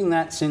 we've been doing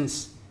that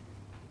since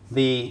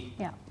the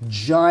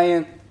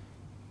giant,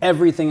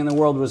 everything in the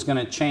world was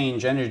going to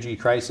change energy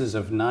crisis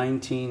of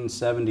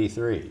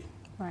 1973.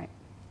 Right.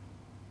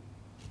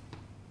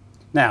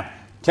 Now,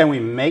 can we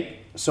make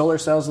solar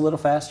cells a little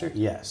faster?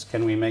 Yes.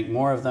 Can we make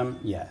more of them?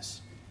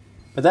 Yes.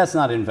 But that's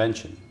not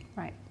invention.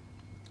 Right.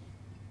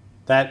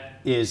 That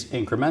is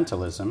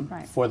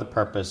incrementalism for the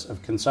purpose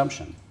of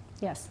consumption.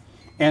 Yes.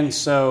 And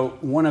so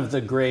one of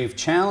the grave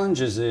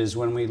challenges is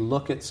when we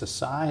look at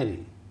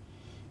society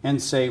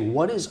and say,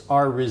 what is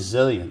our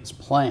resilience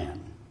plan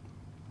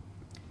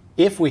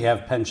if we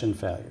have pension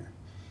failure,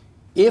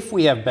 if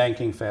we have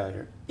banking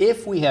failure,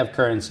 if we have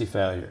currency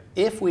failure,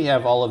 if we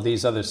have all of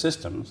these other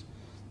systems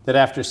that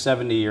after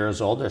 70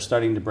 years old are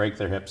starting to break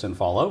their hips and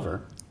fall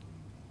over?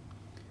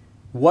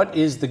 What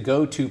is the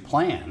go-to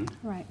plan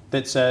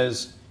that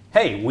says,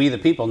 hey, we the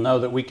people know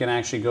that we can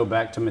actually go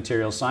back to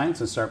material science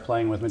and start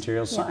playing with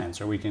material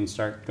science, or we can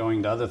start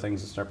going to other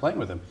things and start playing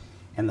with them?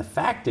 And the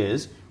fact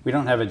is, we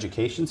don't have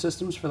education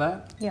systems for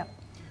that. Yeah.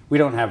 We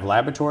don't have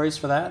laboratories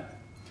for that.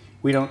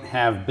 We don't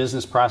have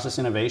business process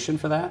innovation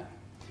for that.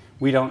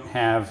 We don't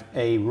have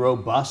a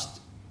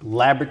robust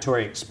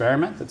laboratory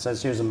experiment that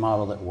says, here's a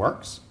model that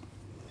works.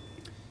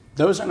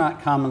 Those are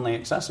not commonly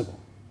accessible.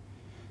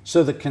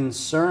 So the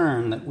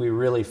concern that we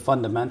really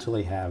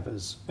fundamentally have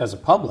as a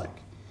public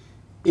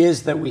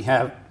is that we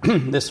have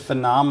this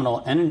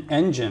phenomenal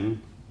engine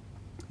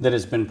that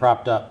has been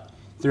propped up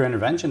through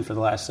intervention for the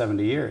last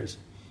 70 years.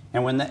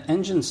 And when the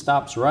engine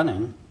stops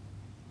running,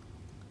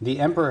 the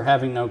emperor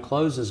having no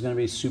clothes is going to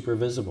be super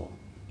visible.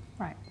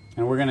 Right.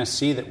 And we're going to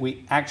see that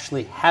we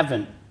actually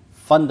haven't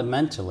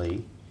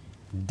fundamentally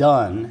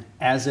done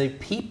as a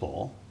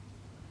people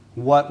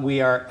what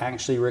we are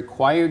actually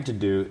required to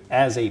do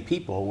as a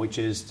people, which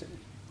is to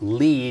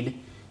lead,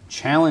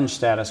 challenge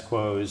status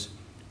quos,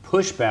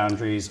 push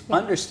boundaries,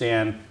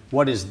 understand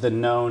what is the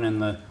known and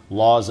the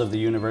laws of the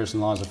universe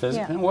and laws of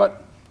physics, and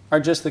what are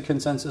just the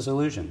consensus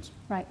illusions.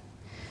 Right.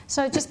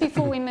 So just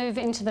before we move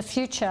into the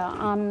future,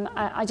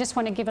 I just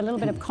want to give a little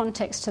bit of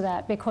context to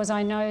that, because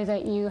I know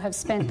that you have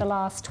spent the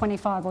last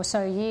 25 or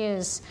so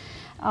years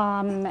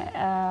building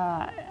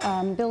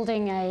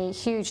a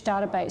huge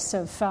database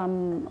of,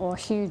 or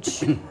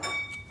huge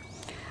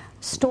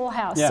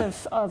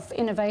storehouse of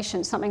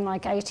innovation, something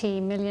like 88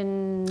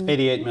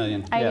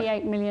 million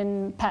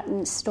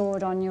patents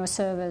stored on your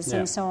servers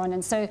and so on.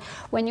 And so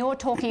when you're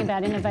talking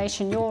about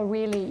innovation,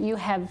 you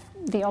have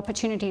the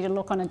opportunity to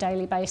look on a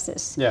daily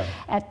basis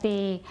at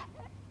the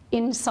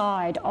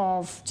inside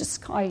of,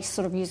 I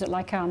sort of use it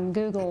like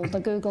Google, the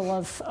Google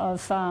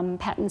of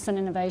patents and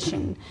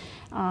innovation.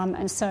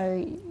 And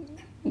so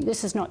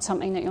this is not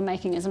something that you're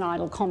making as an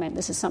idle comment.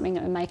 This is something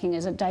that you're making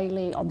as a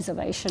daily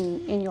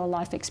observation in your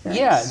life experience.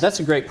 Yeah,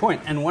 that's a great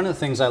point. And one of the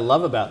things I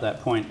love about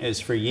that point is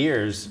for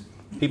years,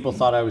 people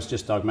thought I was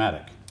just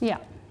dogmatic. Yeah.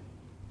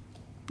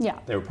 Yeah.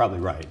 They were probably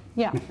right.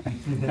 Yeah.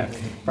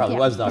 Probably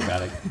was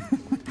dogmatic.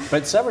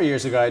 But several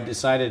years ago, I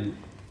decided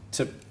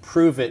to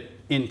prove it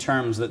in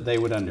terms that they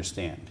would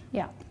understand.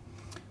 Yeah.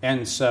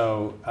 And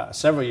so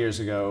several years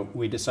ago,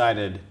 we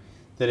decided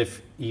that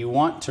if you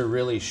want to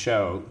really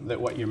show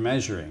that what you're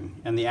measuring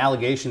and the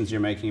allegations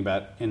you're making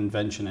about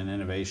invention and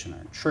innovation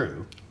are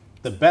true,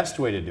 the best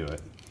way to do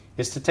it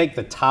is to take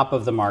the top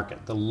of the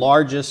market, the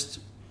largest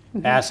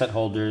asset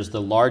holders,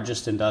 the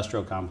largest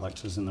industrial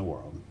complexes in the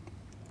world,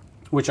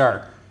 which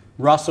are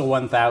Russell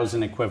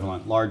 1000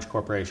 equivalent large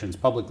corporations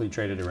publicly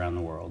traded around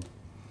the world.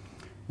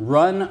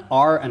 Run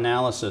our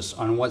analysis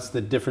on what's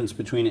the difference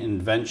between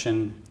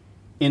invention,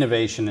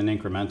 innovation, and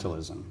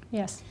incrementalism.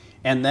 Yes.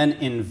 And then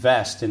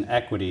invest in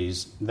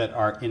equities that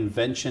are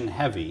invention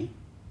heavy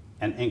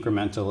and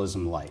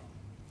incrementalism light.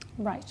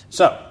 Right.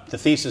 So the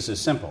thesis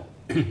is simple.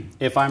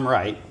 If I'm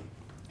right,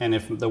 and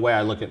if the way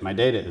I look at my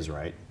data is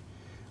right,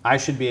 I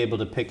should be able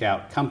to pick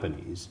out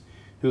companies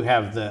who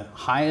have the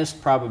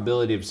highest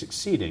probability of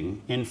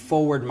succeeding in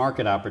forward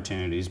market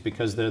opportunities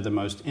because they're the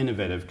most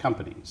innovative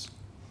companies.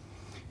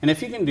 And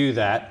if you can do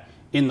that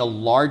in the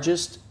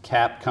largest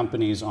cap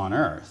companies on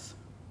earth,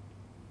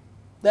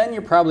 then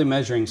you're probably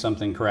measuring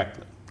something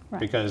correctly. Right.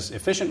 Because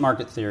efficient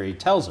market theory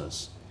tells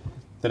us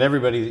that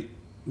everybody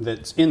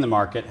that's in the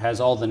market has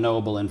all the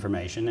knowable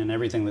information, and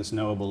everything that's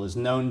knowable is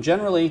known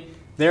generally,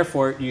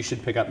 therefore you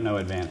should pick up no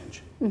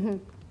advantage. Mm-hmm.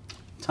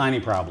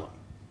 Tiny problem.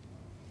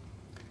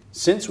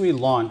 Since we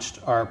launched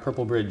our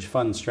Purple Bridge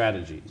Fund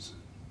strategies,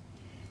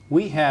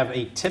 we have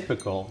a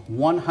typical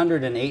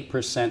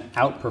 108%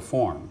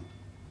 outperform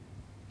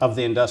of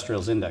the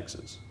industrials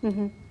indexes.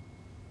 Mm-hmm.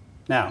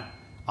 Now,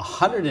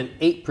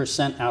 108%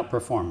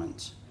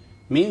 outperformance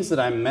means that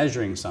I'm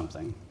measuring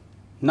something,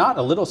 not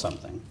a little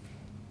something.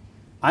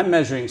 I'm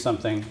measuring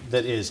something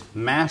that is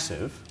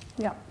massive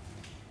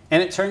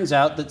And it turns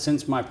out that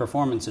since my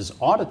performance is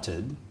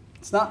audited,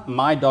 it's not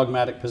my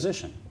dogmatic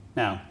position.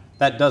 Now,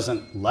 that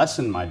doesn't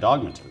lessen my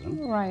dogmatism.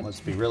 Right. Let's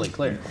be really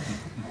clear.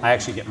 I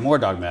actually get more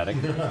dogmatic.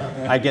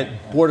 I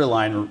get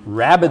borderline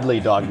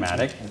rabidly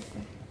dogmatic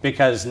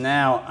because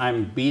now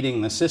I'm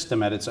beating the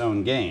system at its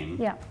own game,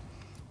 Yeah.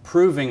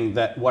 proving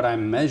that what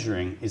I'm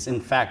measuring is in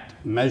fact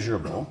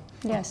measurable,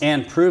 Yes.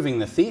 and proving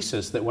the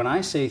thesis that when I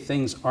say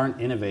things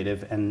aren't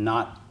innovative and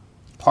not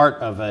part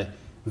of a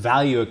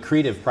value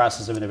accretive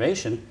process of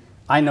innovation,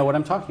 I know what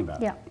I'm talking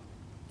about. Yeah.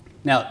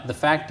 Now, the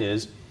fact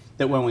is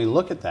that when we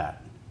look at that,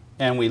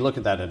 and we look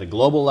at that at a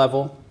global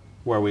level,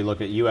 where we look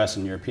at US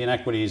and European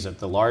equities at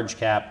the large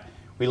cap,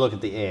 we look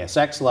at the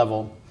ASX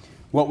level,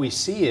 what we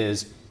see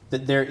is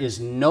that there is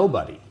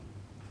nobody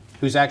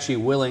who's actually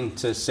willing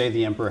to say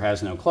the emperor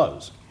has no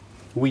clothes.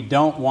 We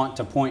don't want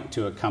to point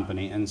to a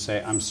company and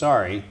say, I'm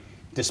sorry,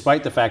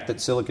 despite the fact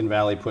that Silicon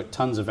Valley put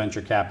tons of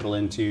venture capital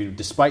into,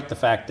 despite the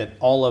fact that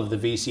all of the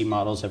VC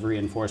models have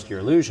reinforced your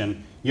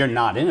illusion, you're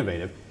not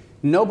innovative.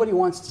 Nobody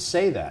wants to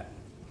say that.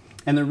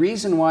 And the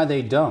reason why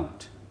they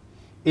don't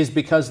is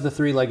because of the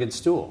three-legged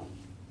stool.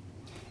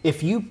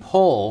 If you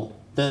pull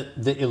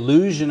the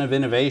illusion of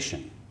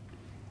innovation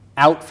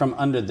out from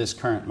under this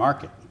current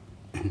market,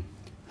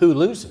 who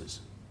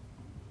loses?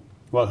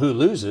 Well, who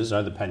loses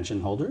are the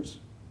pension holders,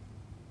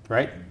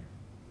 right?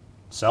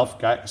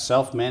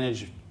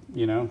 Self-managed,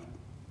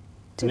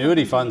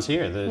 annuity funds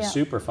here, the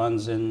super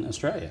funds in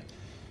Australia.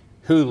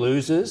 Who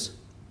loses?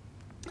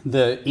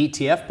 The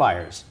ETF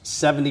buyers.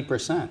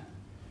 70%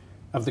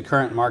 of the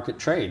current market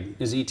trade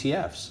is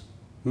ETFs.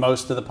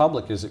 Most of the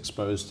public is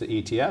exposed to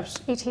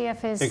ETFs.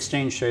 ETF is...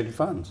 exchange-traded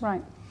funds.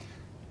 Right.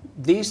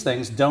 These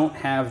things don't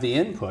have the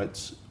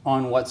inputs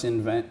on what's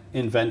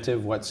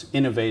inventive, what's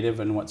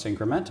innovative, and what's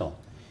incremental.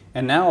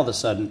 And now all of a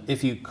sudden,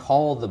 if you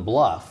call the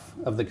bluff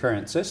of the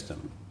current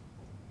system,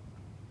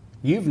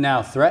 you've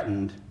now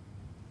threatened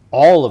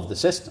all of the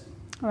system.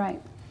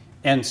 Right.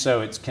 And so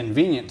it's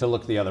convenient to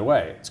look the other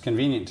way. It's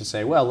convenient to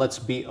say, well, let's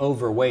be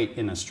overweight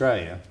in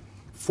Australia,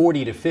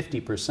 40 to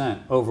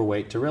 50%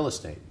 overweight to real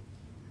estate,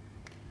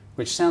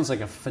 which sounds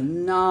like a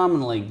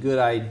phenomenally good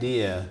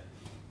idea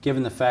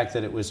given the fact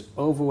that it was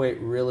overweight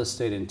real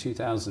estate in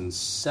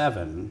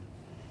 2007,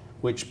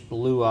 which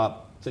blew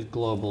up the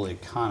global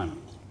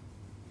economy.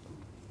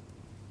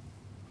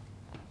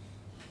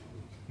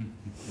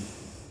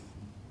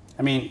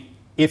 I mean,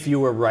 if you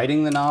were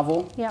writing the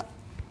novel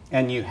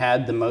and you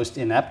had the most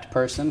inept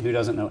person who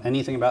doesn't know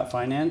anything about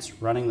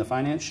finance running the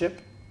finance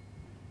ship,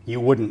 you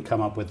wouldn't come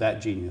up with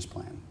that genius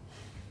plan.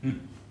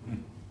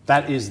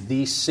 That is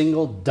the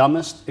single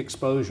dumbest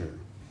exposure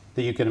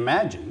that you can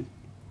imagine,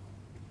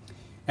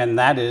 and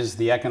that is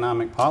the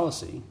economic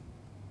policy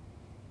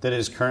that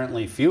is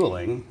currently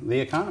fueling the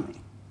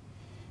economy.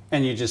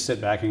 And you just sit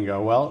back and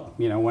go, well,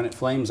 when it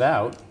flames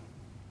out,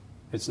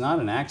 it's not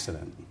an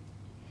accident.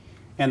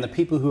 And the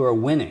people who are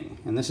winning,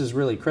 and this is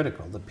really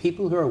critical, the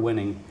people who are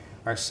winning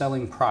are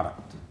selling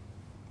product.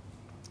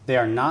 They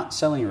are not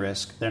selling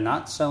risk, they're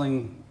not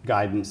selling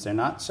guidance, they're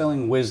not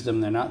selling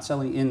wisdom, they're not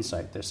selling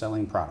insight, they're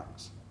selling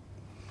products.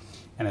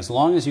 And as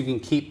long as you can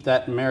keep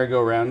that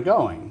merry-go-round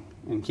going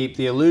and keep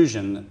the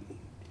illusion that,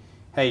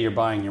 hey, you're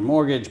buying your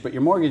mortgage, but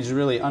your mortgage is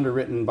really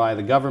underwritten by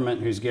the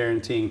government who's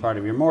guaranteeing part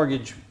of your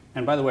mortgage.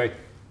 And by the way,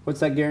 what's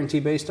that guarantee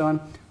based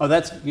on? Oh,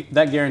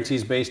 that guarantee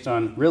is based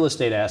on real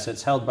estate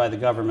assets held by the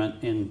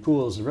government in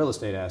pools of real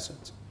estate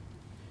assets.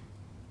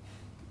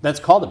 That's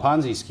called a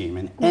Ponzi scheme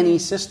in any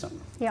system.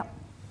 Yeah.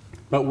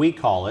 But we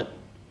call it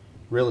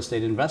real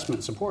estate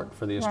investment support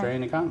for the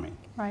Australian economy.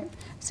 Right.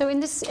 So in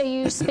this, are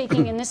you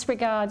speaking in this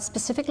regard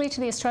specifically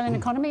to the Australian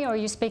economy, or are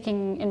you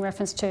speaking in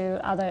reference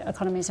to other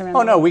economies around the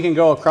world? Oh, no, we can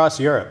go across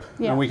Europe,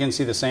 Yeah. and we can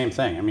see the same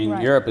thing. I mean,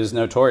 Right. Europe is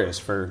notorious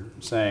for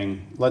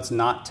saying, let's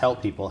not tell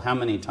people how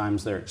many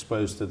times they're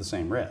exposed to the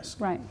same risk.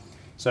 Right.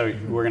 So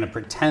we're going to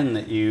pretend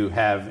that you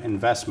have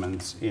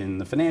investments in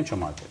the financial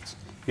markets.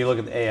 If you look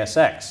at the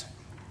ASX,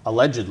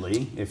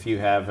 allegedly, if you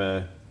have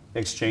an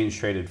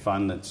exchange-traded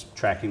fund that's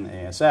tracking the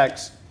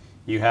ASX,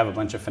 you have a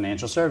bunch of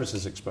financial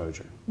services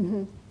exposure.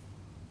 Mm-hmm.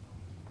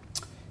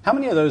 How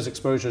many of those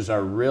exposures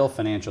are real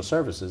financial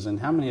services, and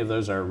how many of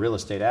those are real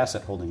estate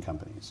asset holding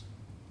companies?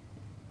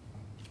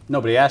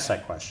 Nobody asks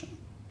that question.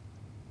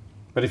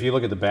 But if you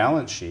look at the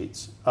balance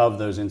sheets of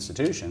those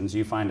institutions,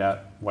 you find out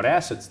what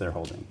assets they're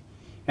holding.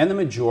 And the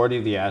majority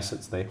of the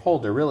assets they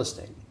hold are real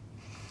estate.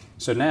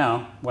 So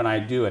now, when I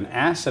do an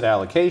asset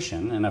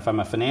allocation, and if I'm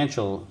a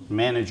financial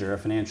manager, a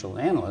financial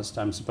analyst,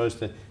 I'm supposed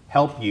to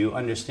help you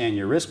understand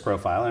your risk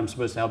profile, and I'm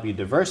supposed to help you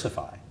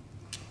diversify.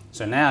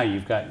 So now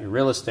you've got your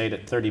real estate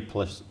at 30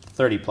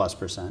 plus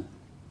percent,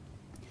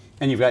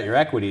 and you've got your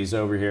equities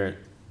over here at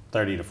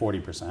 30 to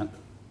 40%.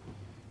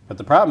 But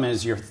the problem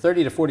is your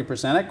 30 to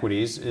 40%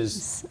 equities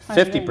is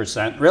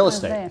 50% real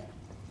estate.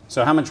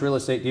 So how much real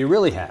estate do you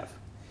really have?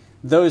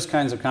 Those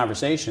kinds of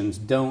conversations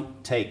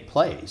don't take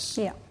place.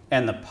 Yeah.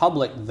 And the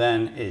public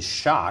then is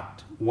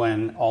shocked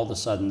when all of a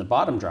sudden the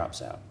bottom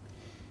drops out.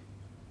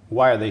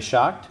 Why are they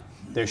shocked?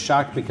 They're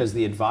shocked because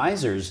the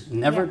advisors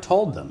never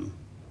told them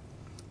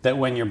that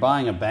when you're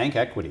buying a bank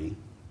equity,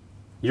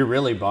 you're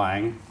really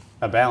buying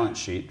a balance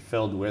sheet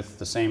filled with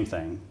the same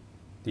thing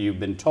that you've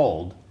been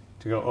told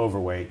to go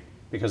overweight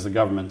because the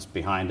government's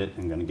behind it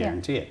and going to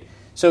guarantee it.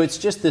 So it's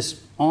just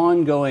this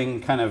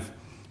ongoing kind of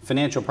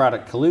financial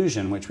product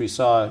collusion, which we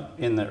saw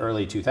in the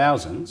early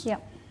 2000s. Yeah.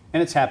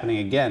 And it's happening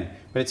again,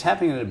 but it's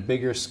happening at a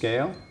bigger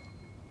scale.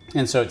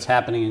 And so it's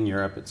happening in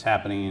Europe, it's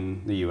happening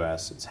in the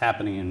US, it's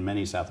happening in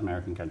many South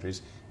American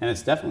countries, and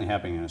it's definitely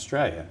happening in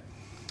Australia.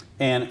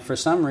 And for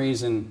some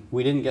reason,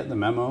 we didn't get the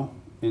memo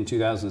in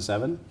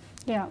 2007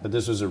 that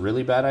this was a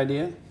really bad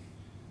idea.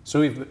 So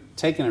we've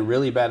taken a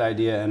really bad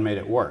idea and made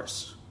it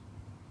worse,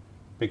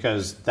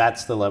 because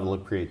that's the level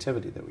of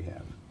creativity that we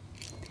have.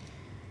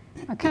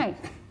 Okay,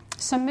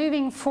 so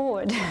moving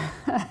forward,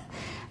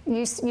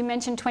 you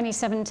mentioned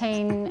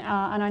 2017, and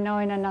I know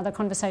in another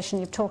conversation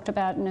you've talked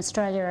about in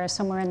Australia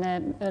somewhere in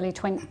the early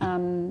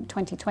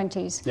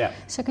 2020s. Yeah.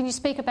 So can you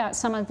speak about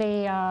some of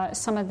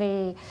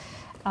the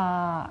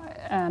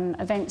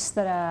events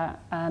that are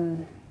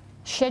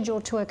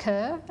scheduled to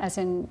occur, as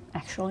in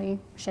actually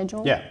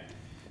scheduled? Yeah.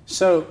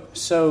 So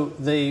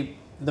the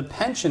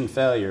pension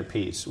failure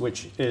piece,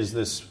 which is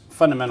this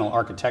fundamental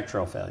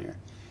architectural failure,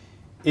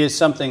 is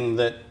something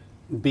that,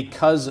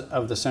 because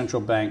of the central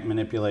bank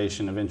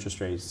manipulation of interest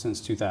rates since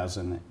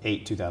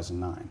 2008,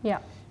 2009,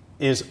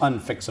 is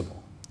unfixable.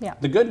 Yeah.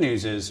 The good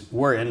news is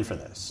we're in for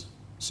this.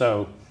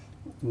 So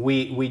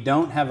we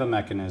don't have a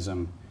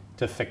mechanism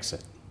to fix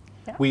it.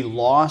 Yeah. We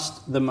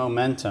lost the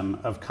momentum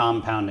of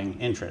compounding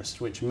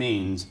interest, which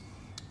means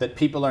that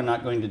people are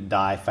not going to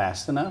die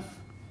fast enough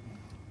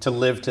to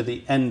live to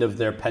the end of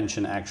their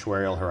pension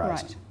actuarial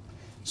horizon. Right.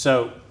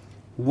 So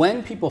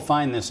when people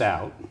find this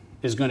out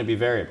is going to be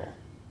variable.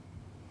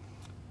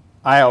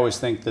 I always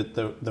think that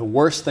the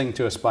worst thing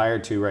to aspire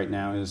to right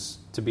now is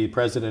to be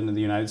president of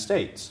the United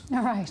States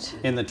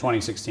in the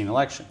 2016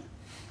 election.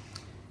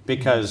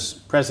 Because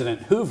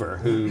President Hoover,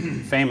 who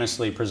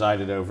famously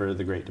presided over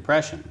the Great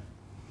Depression,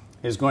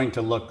 is going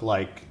to look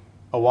like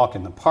a walk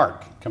in the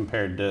park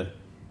compared to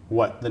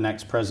what the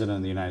next president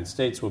of the United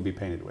States will be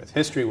painted with.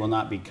 History will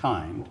not be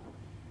kind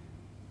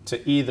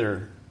to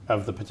either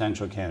of the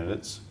potential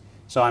candidates.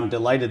 So I'm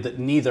delighted that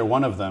neither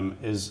one of them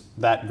is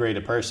that great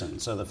a person.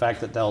 So the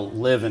fact that they'll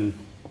live in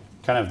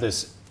kind of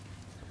this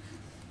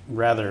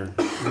rather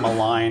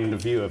maligned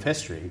view of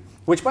history,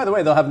 which, by the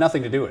way, they'll have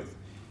nothing to do with.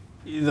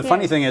 The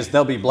funny thing is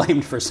they'll be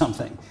blamed for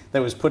something that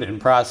was put in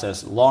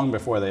process long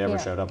before they ever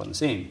showed up on the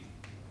scene.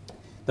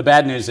 The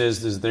bad news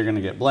is they're going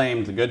to get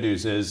blamed. The good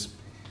news is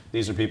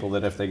these are people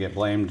that if they get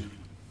blamed,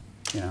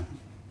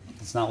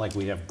 it's not like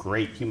we have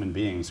great human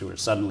beings who are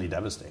suddenly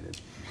devastated.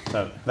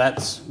 So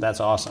that's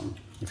awesome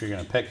if you're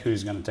going to pick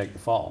who's going to take the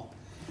fall.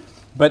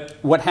 But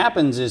what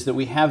happens is that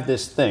we have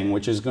this thing,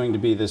 which is going to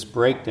be this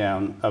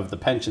breakdown of the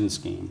pension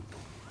scheme.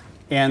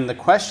 And the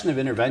question of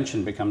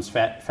intervention becomes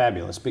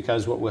fabulous,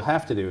 because what we'll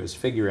have to do is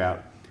figure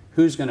out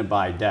who's going to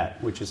buy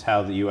debt, which is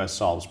how the U.S.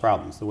 solves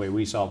problems. The way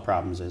we solve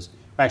problems is,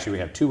 actually we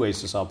have two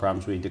ways to solve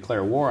problems. We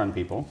declare war on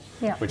people,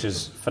 which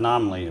is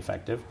phenomenally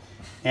effective,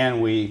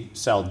 and we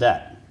sell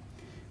debt.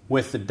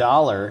 With the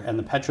dollar and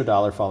the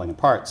petrodollar falling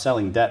apart,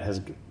 selling debt has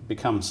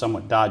become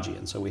somewhat dodgy,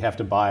 and so we have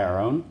to buy our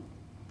own,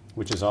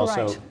 which is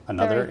also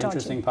another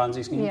interesting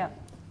Ponzi scheme. Yeah.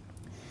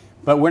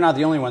 But we're not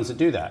the only ones that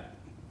do that.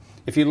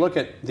 If you look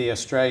at the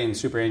Australian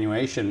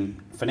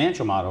superannuation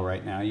financial model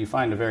right now, you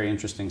find a very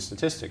interesting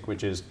statistic,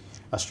 which is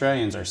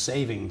Australians are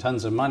saving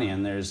tons of money,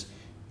 and there's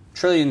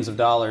trillions of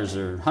dollars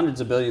or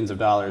hundreds of billions of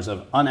dollars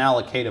of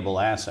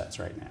unallocatable assets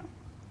right now.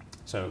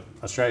 So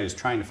Australia is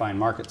trying to find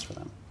markets for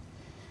them.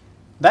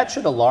 That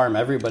should alarm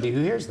everybody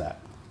who hears that.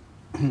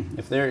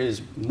 If there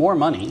is more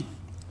money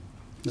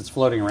that's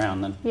floating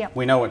around than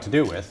we know what to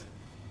do with,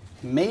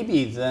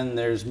 maybe then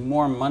there's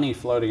more money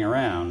floating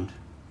around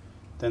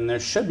than there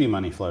should be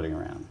money floating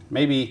around.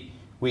 Maybe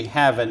we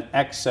have an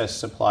excess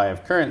supply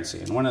of currency.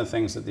 And one of the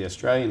things that the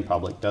Australian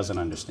public doesn't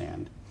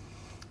understand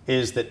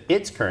is that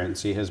its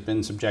currency has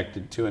been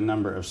subjected to a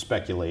number of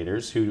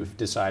speculators who have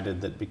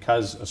decided that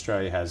because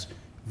Australia has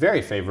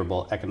very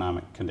favorable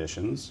economic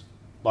conditions,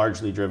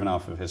 largely driven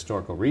off of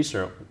historical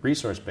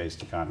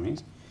resource-based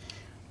economies,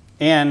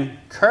 and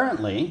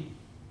currently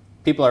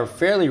people are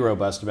fairly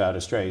robust about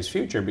Australia's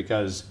future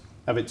because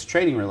of its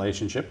trading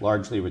relationship,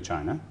 largely with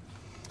China.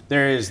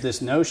 There is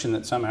this notion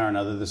that somehow or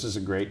another this is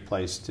a great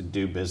place to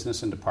do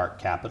business and to park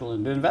capital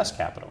and to invest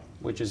capital,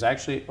 which is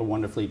actually a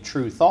wonderfully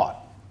true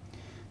thought.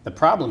 The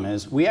problem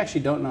is we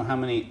actually don't know how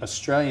many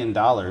Australian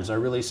dollars are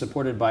really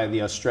supported by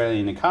the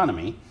Australian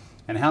economy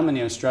and how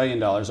many Australian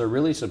dollars are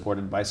really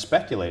supported by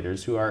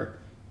speculators who are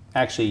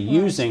actually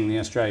using the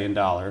Australian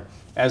dollar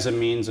as a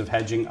means of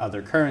hedging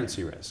other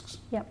currency risks.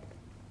 Yep.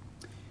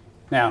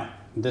 Now,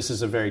 this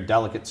is a very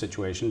delicate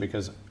situation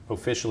because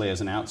officially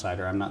as an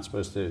outsider, I'm not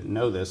supposed to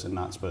know this and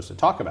not supposed to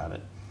talk about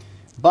it.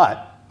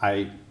 But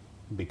I,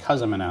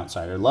 because I'm an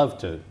outsider, love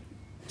to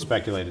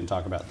speculate and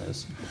talk about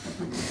this.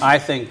 I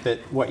think that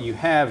what you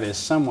have is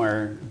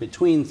somewhere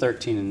between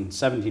 13 and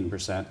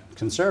 17%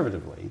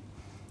 conservatively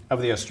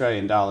of the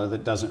Australian dollar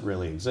that doesn't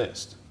really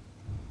exist.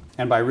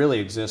 And by really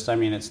exist, I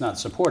mean it's not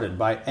supported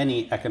by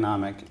any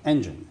economic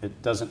engine.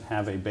 It doesn't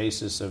have a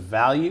basis of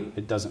value.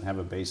 It doesn't have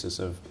a basis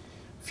of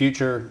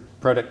future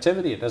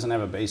productivity. It doesn't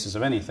have a basis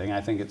of anything. I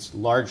think it's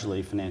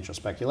largely financial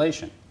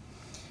speculation.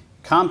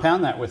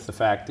 Compound that with the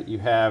fact that you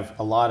have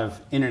a lot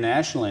of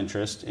international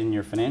interest in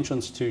your financial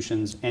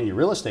institutions and your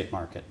real estate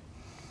market.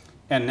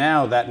 And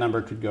now that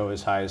number could go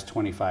as high as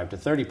 25 to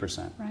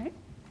 30%. Right.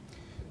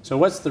 So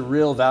what's the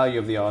real value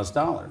of the Aus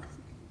dollar?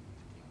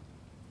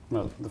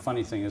 Well, the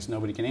funny thing is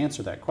nobody can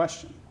answer that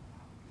question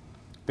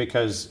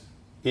because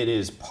it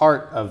is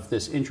part of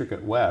this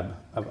intricate web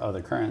of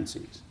other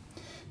currencies.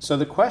 So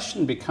the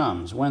question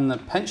becomes, when the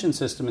pension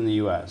system in the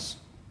U.S.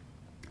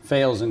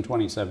 fails in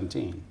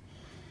 2017,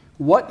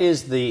 what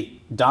is the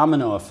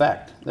domino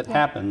effect that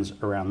happens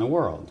around the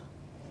world?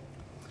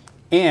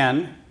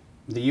 And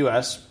the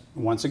U.S.,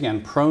 once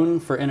again, prone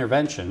for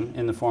intervention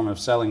in the form of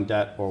selling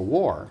debt or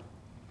war,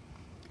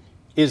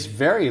 is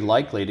very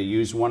likely to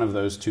use one of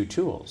those two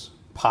tools.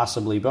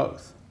 Possibly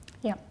both.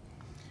 Yeah.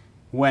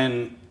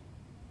 When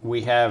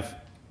we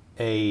have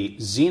a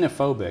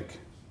xenophobic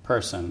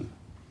person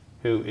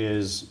who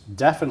is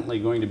definitely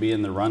going to be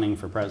in the running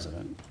for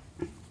president,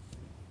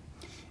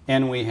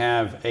 and we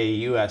have a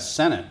U.S.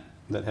 Senate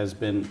that has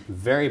been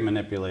very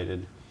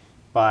manipulated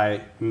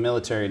by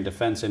military and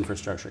defense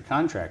infrastructure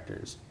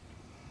contractors,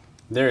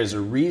 there is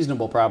a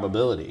reasonable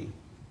probability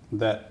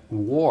that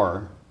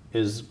war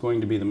is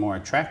going to be the more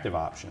attractive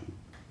option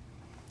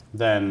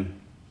than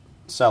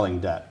selling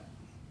debt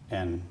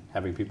and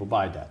having people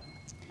buy debt.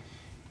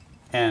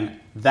 And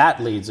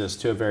that leads us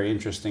to a very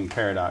interesting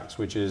paradox,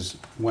 which is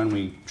when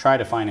we try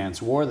to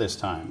finance war this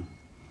time,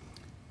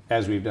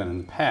 as we've done in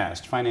the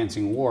past,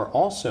 financing war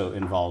also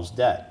involves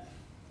debt.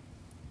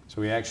 So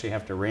we actually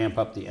have to ramp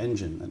up the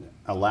engine that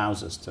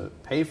allows us to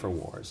pay for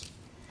wars.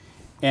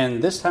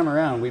 And this time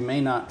around, we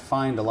may not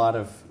find a lot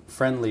of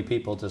friendly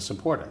people to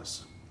support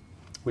us,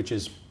 which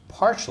is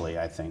partially,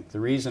 I think, the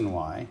reason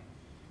why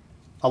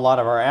a lot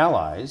of our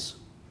allies,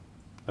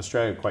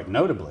 Australia quite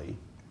notably,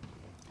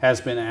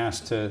 has been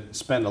asked to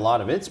spend a lot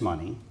of its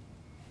money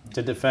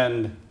to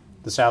defend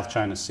the South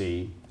China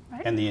Sea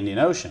and the Indian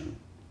Ocean.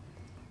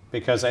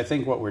 Because I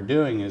think what we're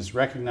doing is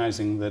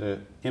recognizing that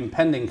an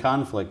impending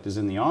conflict is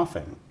in the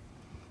offing.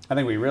 I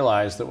think we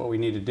realize that what we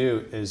need to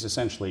do is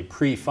essentially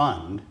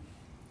pre-fund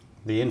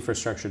the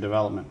infrastructure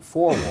development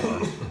for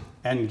war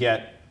and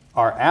get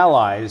our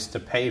allies to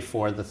pay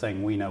for the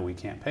thing we know we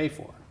can't pay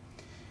for.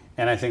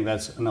 And I think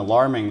that's an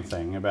alarming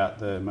thing about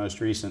the most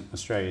recent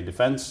Australia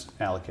defense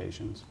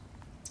allocations,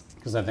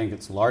 because I think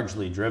it's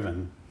largely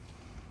driven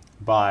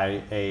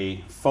by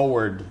a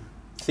forward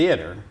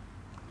theater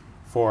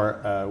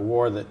for a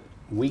war that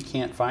we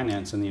can't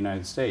finance in the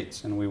United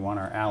States, and we want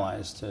our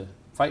allies to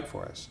fight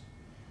for us.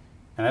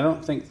 And I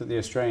don't think that the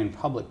Australian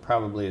public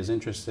probably is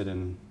interested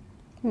in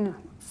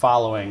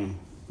following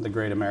the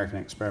great American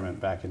experiment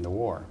back into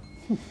war.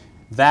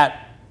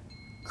 That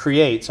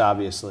creates,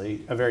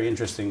 obviously, a very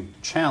interesting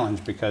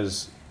challenge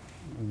because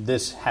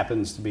this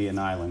happens to be an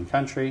island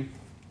country,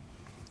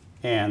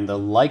 and the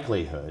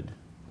likelihood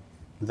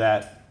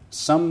that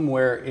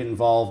somewhere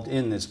involved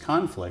in this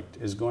conflict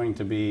is going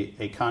to be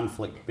a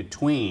conflict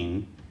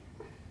between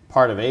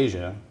part of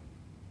Asia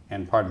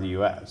and part of the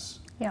U.S.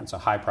 Yeah. It's a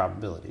high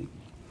probability.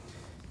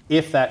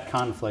 If that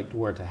conflict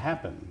were to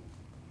happen,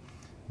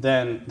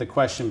 then the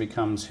question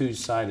becomes, whose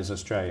side is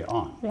Australia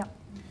on? Yeah.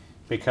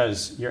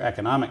 Because your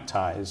economic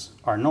ties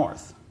are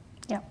north,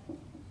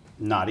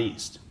 not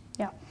east.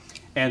 Yeah.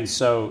 And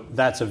so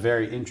that's a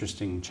very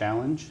interesting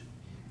challenge.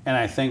 And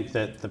I think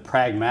that the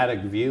pragmatic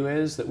view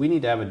is that we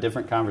need to have a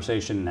different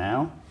conversation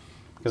now,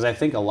 because I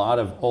think a lot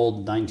of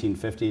old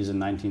 1950s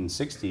and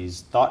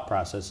 1960s thought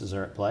processes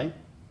are at play.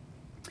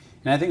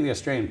 And I think the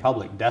Australian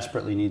public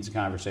desperately needs a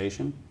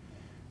conversation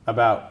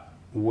about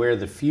where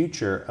the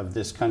future of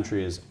this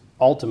country is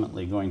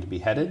ultimately going to be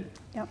headed.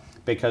 Yep.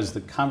 Because the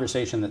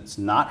conversation that's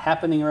not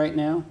happening right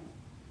now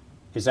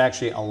is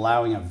actually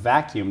allowing a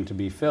vacuum to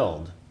be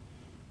filled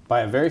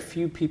by a very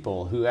few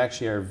people who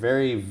actually are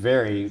very,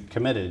 very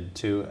committed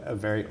to a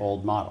very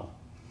old model.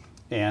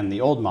 And the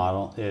old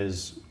model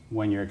is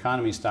when your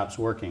economy stops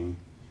working,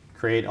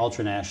 create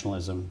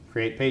ultranationalism,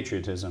 create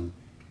patriotism,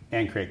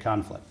 and create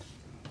conflict.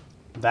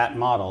 That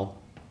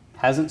model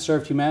hasn't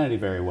served humanity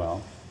very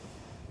well,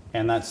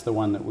 and that's the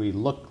one that we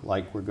look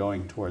like we're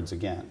going towards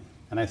again.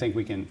 And I think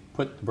we can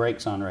put the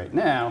brakes on right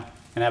now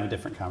and have a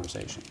different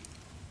conversation.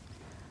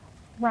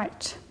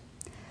 Right.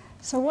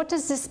 So what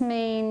does this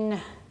mean?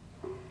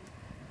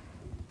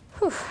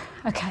 Whew,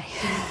 okay.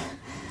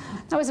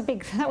 That was a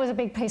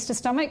big piece to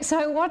stomach.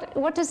 So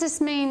what does this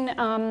mean?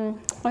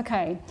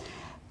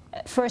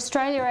 For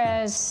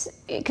Australia,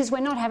 because we're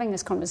not having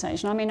this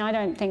conversation. I mean,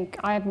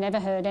 I've never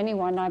heard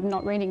anyone. I'm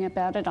not reading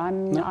about it.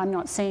 I'm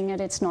not seeing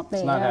it. It's not there.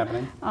 It's not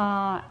happening.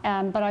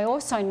 But I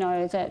also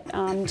know that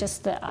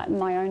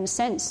my own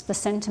sense, the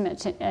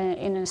sentiment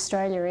in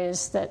Australia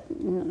is that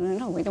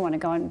no, we don't want to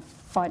go and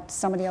fight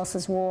somebody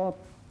else's war,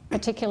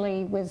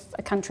 particularly with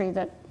a country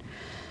that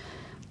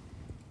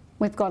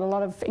we've got a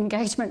lot of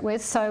engagement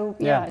with. So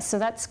so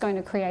that's going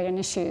to create an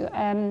issue.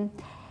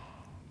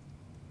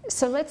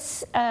 So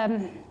let's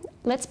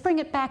bring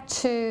it back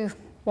to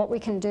what we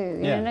can do.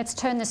 You know, let's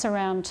turn this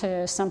around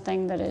to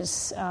something that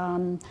is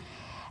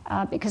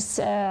because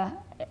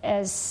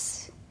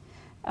as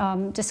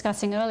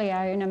discussing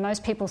earlier, you know,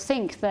 most people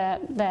think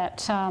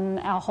that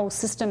our whole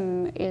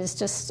system is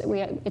just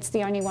it's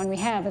the only one we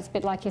have. It's a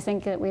bit like you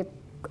think that we've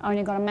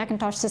only got a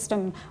Macintosh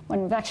system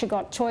when we've actually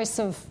got choice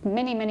of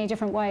many, many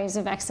different ways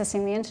of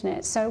accessing the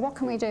internet. So what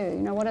can we do?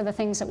 You know, what are the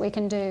things that we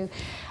can do,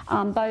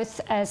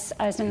 both as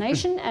a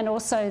nation and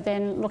also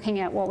then looking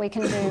at what we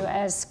can do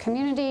as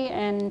community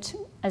and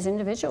as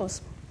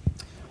individuals?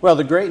 Well,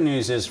 the great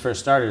news is, for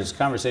starters,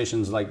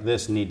 conversations like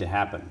this need to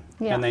happen,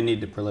 and they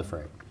need to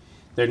proliferate.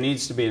 There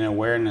needs to be an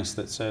awareness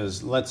that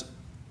says, let's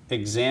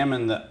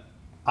examine the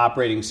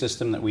operating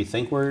system that we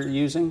think we're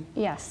using.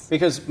 Yes.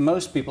 Because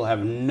most people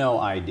have no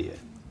idea.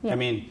 I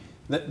mean,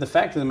 the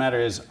fact of the matter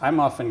is, I'm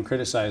often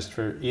criticized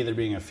for either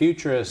being a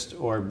futurist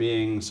or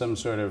being some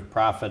sort of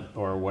prophet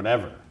or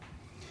whatever.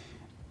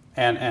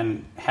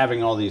 And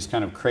having all these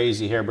kind of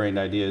crazy harebrained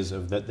ideas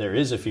of that there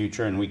is a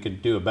future and we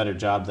could do a better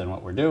job than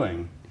what we're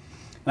doing.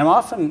 And I'm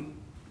often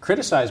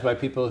criticized by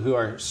people who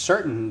are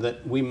certain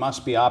that we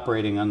must be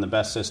operating on the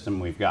best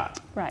system we've got.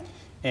 Right.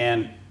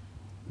 And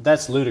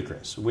that's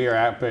ludicrous. We are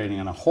operating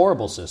on a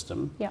horrible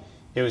system. Yeah.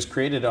 It was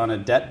created on a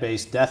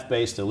debt-based,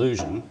 death-based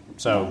illusion.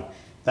 So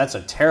that's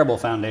a terrible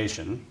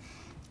foundation.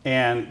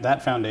 And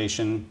that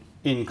foundation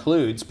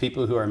includes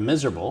people who are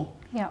miserable,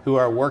 who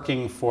are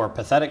working for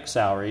pathetic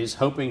salaries,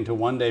 hoping to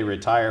one day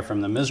retire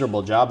from the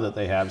miserable job that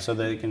they have so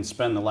they can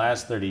spend the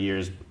last 30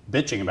 years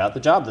bitching about the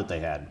job that they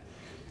had.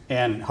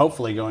 And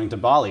hopefully going to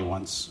Bali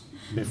once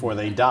before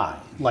they die.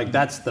 Like,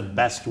 that's the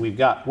best we've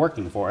got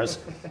working for us,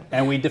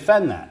 and we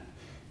defend that.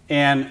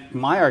 And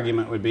my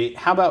argument would be,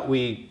 how about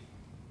we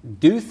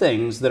do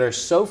things that are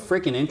so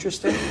freaking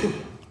interesting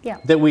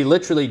that we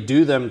literally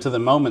do them to the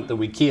moment that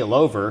we keel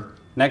over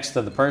next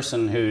to the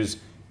person who's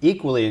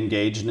equally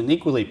engaged and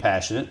equally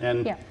passionate,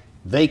 and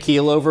they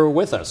keel over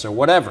with us or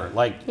whatever.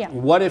 Like,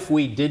 what if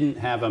we didn't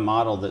have a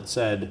model that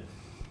said,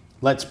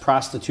 let's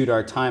prostitute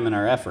our time and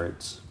our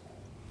efforts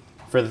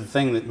for the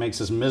thing that makes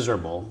us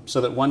miserable,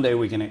 so that one day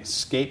we can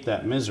escape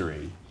that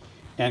misery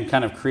and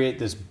kind of create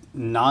this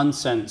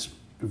nonsense,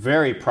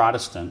 very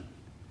Protestant,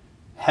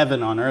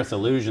 heaven on earth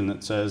illusion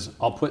that says,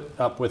 I'll put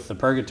up with the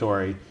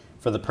purgatory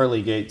for the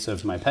pearly gates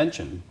of my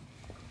pension.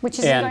 Which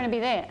isn't going to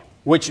be there.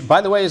 Which, by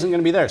the way, isn't going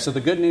to be there. So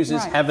the good news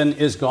is heaven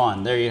is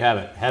gone. There you have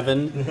it.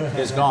 Heaven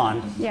is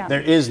gone.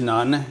 There is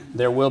none.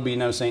 There will be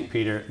no St.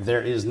 Peter.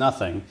 There is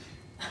nothing.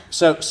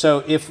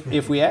 So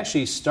if we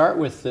actually start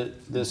with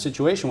the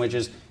situation, which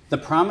is, the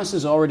promise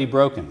is already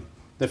broken.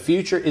 The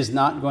future is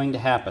not going to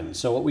happen.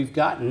 So what we've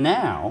got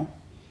now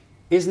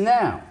is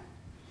now.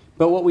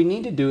 But what we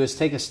need to do is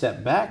take a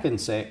step back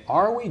and say,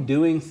 are we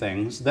doing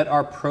things that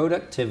are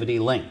productivity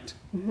linked?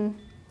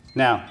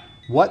 Now,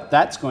 what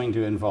that's going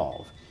to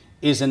involve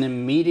is an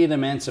immediate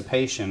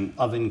emancipation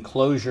of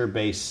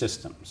enclosure-based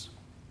systems.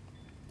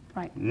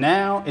 Right.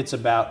 Now it's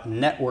about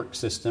network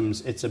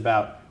systems. It's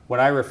about what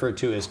I refer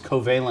to as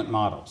covalent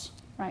models.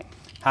 Right.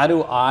 How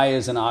do I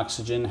as an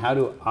oxygen, how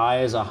do I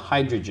as a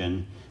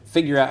hydrogen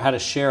figure out how to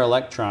share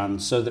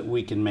electrons so that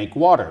we can make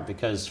water?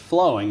 Because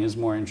flowing is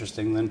more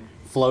interesting than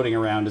floating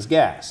around as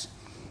gas.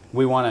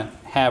 We want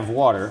to have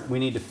water. We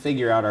need to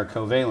figure out our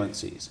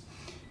covalencies.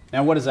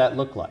 Now, what does that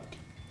look like?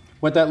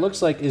 What that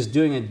looks like is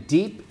doing a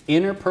deep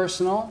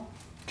interpersonal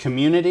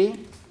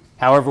community,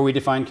 however we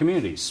define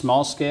community,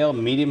 small scale,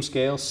 medium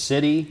scale,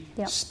 city,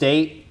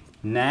 state,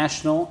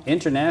 national,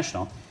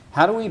 international.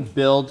 How do we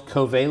build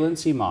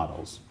covalency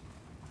models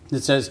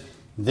that says,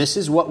 this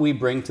is what we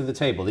bring to the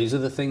table. These are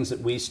the things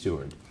that we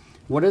steward.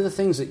 What are the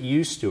things that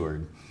you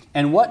steward?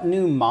 And what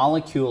new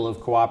molecule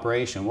of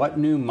cooperation, what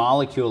new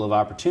molecule of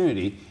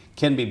opportunity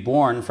can be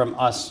born from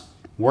us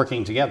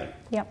working together?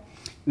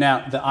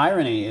 Now, the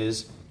irony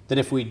is that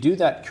if we do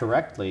that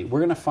correctly, we're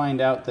going to find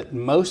out that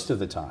most of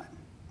the time,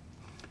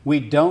 we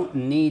don't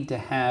need to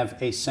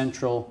have a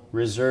central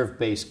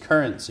reserve-based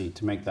currency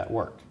to make that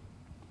work.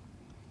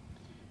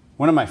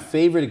 One of my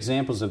favorite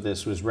examples of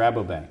this was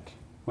Rabobank.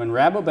 When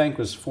Rabobank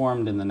was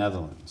formed in the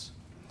Netherlands,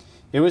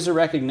 it was a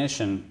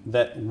recognition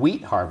that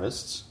wheat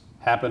harvests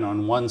happen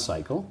on one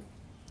cycle,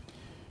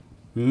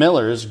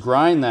 millers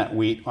grind that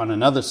wheat on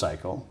another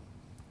cycle,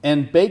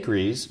 and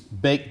bakeries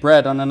bake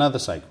bread on another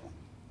cycle.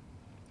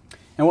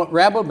 And what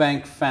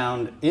Rabobank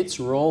found its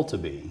role to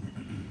be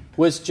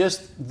was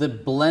just the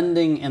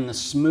blending and the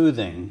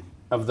smoothing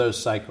of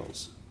those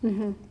cycles.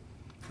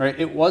 Right?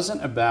 It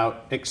wasn't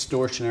about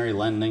extortionary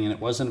lending, and it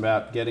wasn't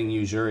about getting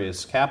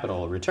usurious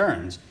capital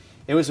returns.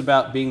 It was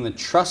about being the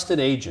trusted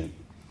agent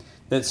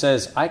that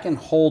says, I can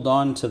hold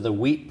on to the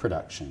wheat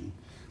production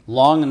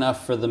long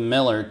enough for the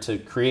miller to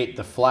create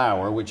the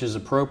flour, which is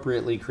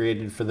appropriately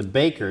created for the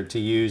baker to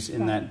use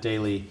in that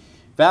daily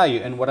value.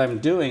 And what I'm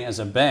doing as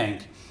a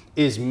bank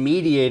is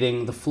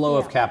mediating the flow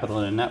of capital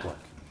in a network.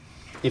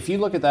 If you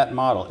look at that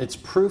model, it's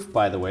proof,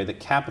 by the way, that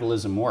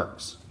capitalism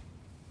works.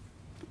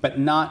 but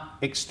not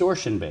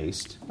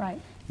extortion-based, Right.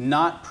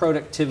 not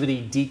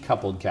productivity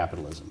decoupled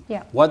capitalism.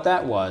 Yeah. What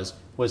that was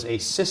a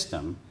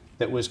system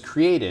that was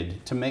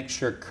created to make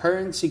sure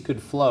currency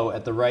could flow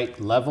at the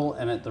right level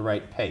and at the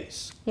right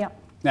pace. Yeah.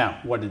 Now,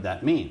 what did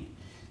that mean?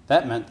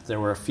 That meant that there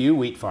were a few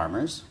wheat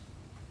farmers,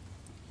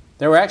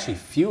 there were actually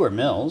fewer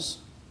mills,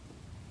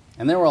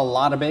 and there were a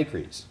lot of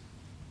bakeries.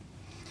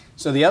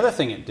 So the other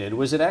thing it did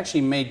was it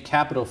actually made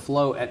capital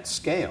flow at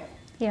scale.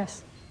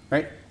 Yes.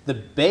 Right? The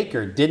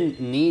baker didn't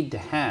need to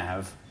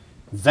have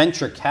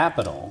venture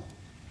capital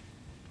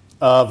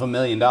of $1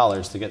 million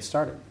to get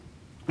started.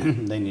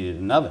 They needed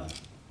an oven.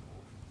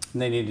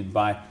 And they needed to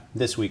buy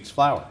this week's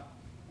flour.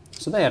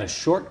 So they had a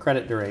short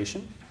credit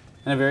duration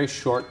and a very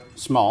short,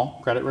 small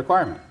credit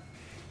requirement.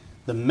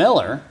 The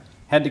miller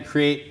had to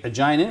create a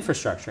giant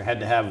infrastructure, had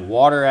to have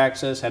water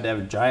access, had to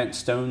have giant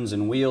stones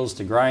and wheels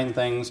to grind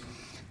things.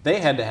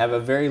 They had to have a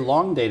very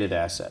long-dated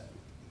asset.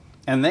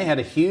 And they had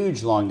a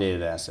huge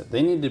long-dated asset.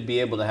 They needed to be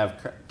able to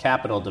have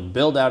capital to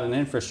build out an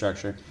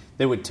infrastructure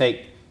that would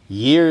take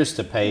years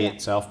to pay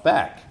itself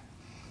back.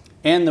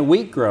 And the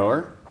wheat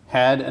grower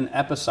had an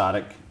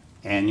episodic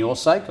annual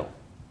cycle,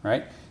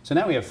 right? So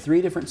now we have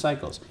 3 different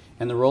cycles.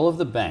 And the role of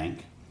the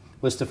bank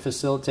was to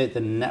facilitate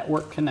the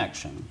network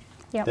connection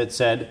that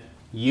said,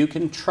 you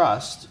can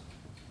trust,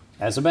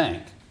 as a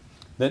bank,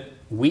 that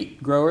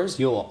wheat growers,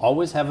 you'll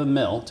always have a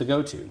mill to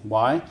go to.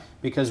 Why?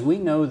 Because we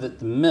know that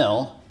the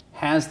mill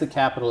has the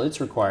capital it's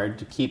required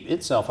to keep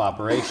itself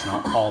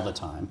operational all the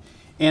time.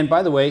 And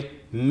by the way,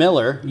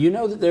 miller, you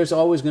know that there's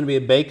always going to be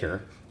a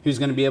baker who's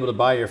going to be able to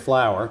buy your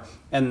flour,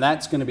 and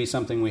that's going to be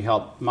something we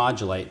help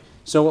modulate.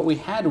 So what we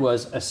had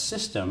was a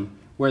system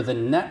where the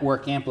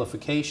network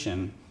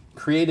amplification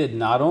created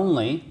not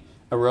only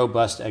a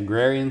robust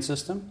agrarian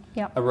system,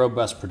 a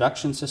robust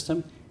production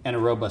system, and a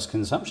robust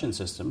consumption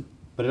system,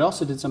 but it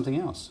also did something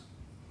else.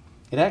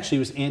 It actually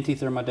was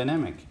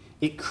anti-thermodynamic.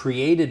 It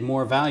created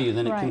more value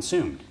than it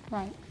consumed.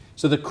 Right.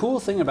 So the cool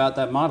thing about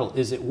that model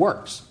is it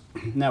works.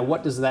 Now,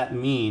 what does that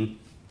mean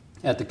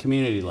at the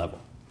community level?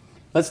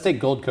 Let's take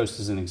Gold Coast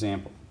as an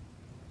example.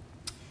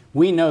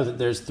 We know that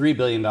there's $3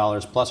 billion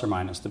plus or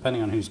minus,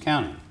 depending on who's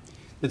counting,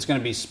 that's going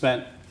to be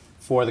spent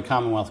for the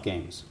Commonwealth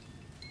Games.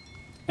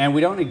 And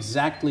we don't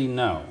exactly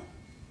know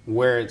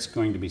where it's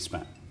going to be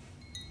spent.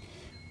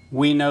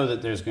 We know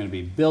that there's going to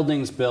be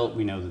buildings built.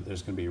 We know that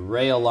there's going to be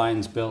rail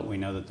lines built. We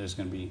know that there's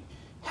going to be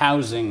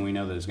housing. We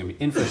know that there's going to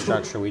be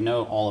infrastructure. We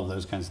know all of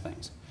those kinds of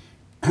things.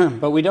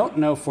 But we don't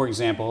know, for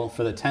example,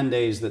 for the 10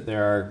 days that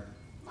there are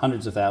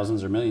hundreds of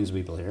thousands or millions of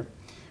people here,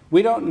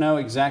 we don't know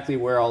exactly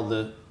where all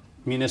the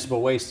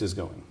municipal waste is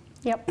going.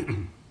 Yep.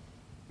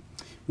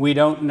 We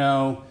don't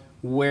know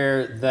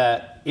where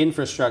that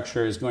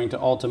infrastructure is going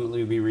to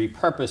ultimately be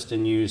repurposed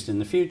and used in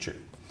the future.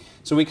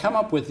 So we come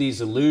up with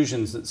these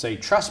illusions that say,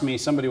 trust me,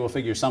 somebody will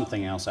figure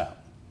something else out.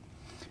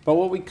 But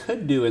what we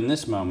could do in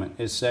this moment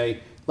is say,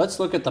 let's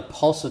look at the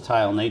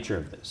pulsatile nature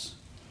of this.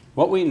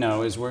 What we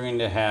know is we're going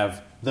to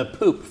have the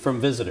poop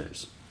from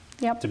visitors,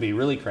 to be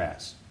really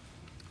crass.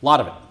 A lot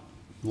of it.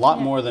 A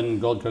lot more than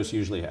Gold Coast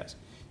usually has.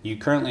 You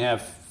currently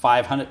have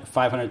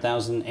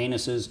 500,000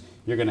 anuses.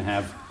 You're going to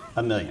have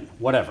 1 million,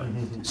 whatever.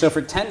 So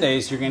for 10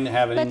 days, you're going to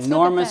have an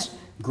enormous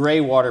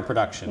gray water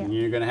production.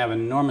 You're going to have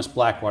enormous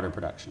black water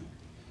production.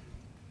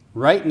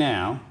 Right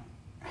now,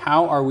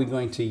 how are we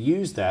going to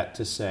use that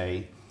to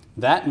say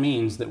that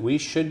means that we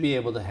should be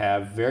able to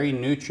have very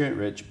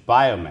nutrient-rich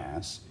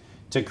biomass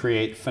to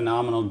create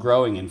phenomenal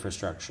growing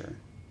infrastructure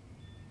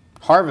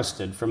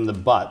harvested from the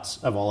butts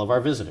of all of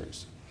our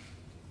visitors?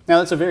 Now,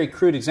 that's a very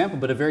crude example,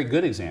 but a very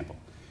good example.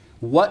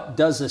 What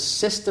does a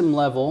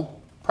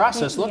system-level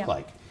process look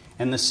like?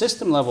 And the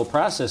system-level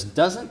process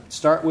doesn't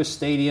start with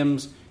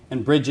stadiums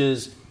and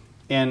bridges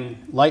and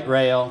light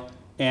rail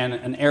and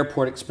an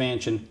airport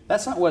expansion.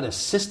 That's not what a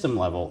system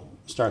level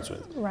starts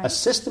with. A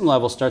system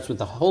level starts with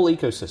the whole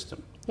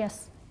ecosystem.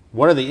 Yes.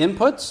 What are the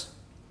inputs?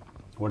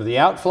 What are the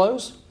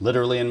outflows,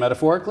 literally and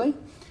metaphorically?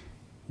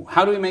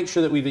 How do we make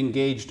sure that we've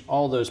engaged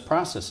all those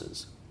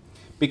processes?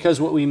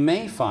 Because what we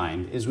may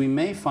find is we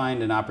may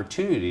find an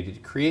opportunity to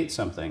create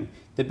something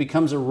that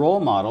becomes a role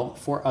model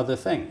for other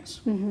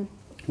things.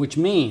 Which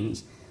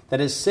means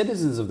that as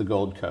citizens of the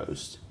Gold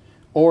Coast,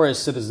 or as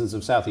citizens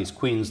of Southeast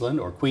Queensland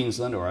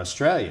or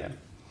Australia,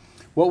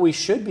 what we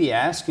should be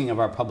asking of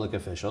our public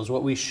officials,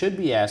 what we should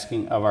be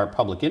asking of our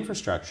public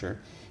infrastructure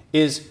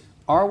is,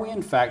 are we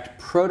in fact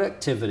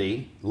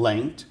productivity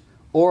linked,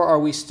 or are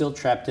we still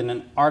trapped in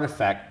an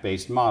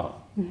artifact-based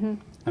model?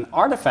 An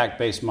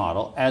artifact-based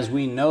model, as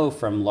we know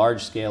from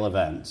large-scale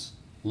events,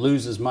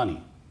 loses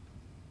money.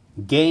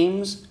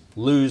 Games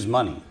lose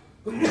money.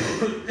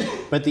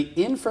 But the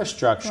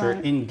infrastructure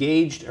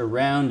engaged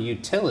around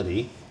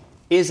utility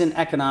is an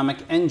economic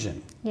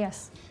engine.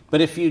 Yes.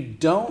 But if you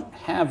don't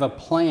have a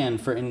plan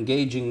for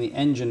engaging the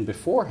engine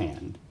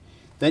beforehand,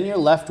 then you're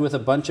left with a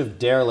bunch of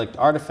derelict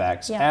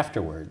artifacts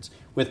afterwards,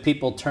 with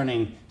people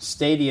turning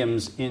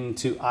stadiums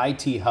into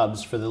IT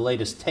hubs for the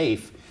latest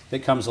TAFE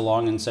that comes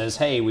along and says,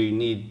 hey, we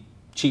need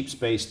cheap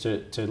space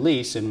to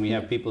lease, and we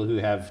have people who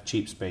have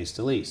cheap space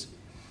to lease.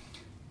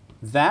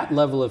 that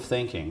level of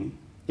thinking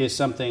is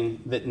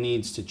something that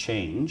needs to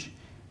change.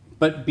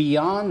 But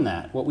beyond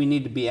that, what we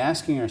need to be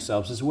asking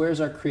ourselves is, where's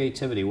our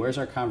creativity? Where's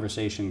our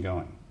conversation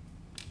going?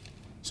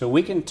 So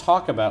we can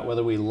talk about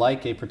whether we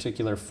like a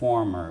particular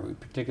form or a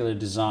particular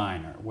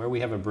design, or where we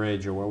have a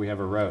bridge or where we have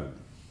a road.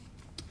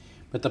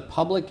 But the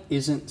public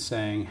isn't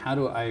saying, how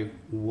do I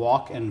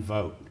walk and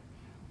vote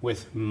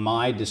with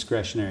my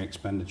discretionary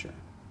expenditure?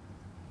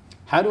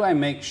 How do I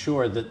make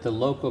sure that the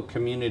local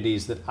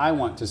communities that I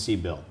want to see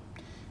built?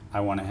 I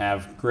want to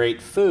have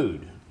great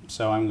food,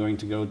 so I'm going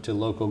to go to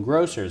local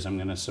grocers. I'm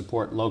going to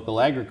support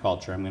local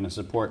agriculture. I'm going to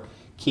support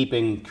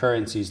keeping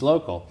currencies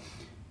local.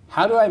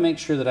 How do I make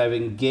sure that I've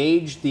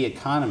engaged the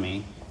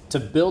economy to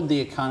build the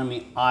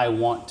economy I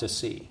want to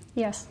see?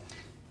 Yes.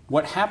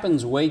 What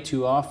happens way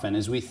too often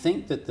is we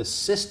think that the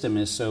system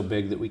is so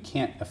big that we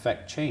can't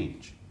affect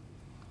change.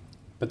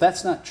 But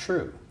that's not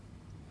true.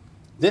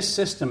 This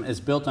system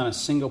is built on a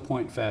single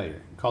point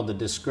failure called the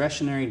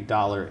discretionary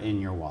dollar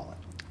in your wallet.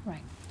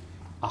 Right.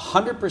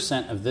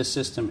 100% of this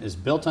system is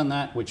built on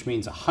that, which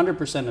means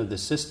 100% of the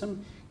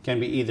system can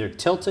be either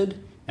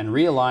tilted and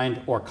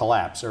realigned or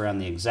collapse around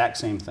the exact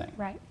same thing.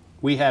 Right.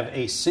 We have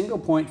a single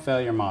point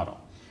failure model,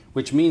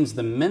 which means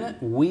the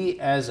minute we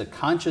as a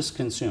conscious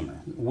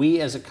consumer, we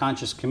as a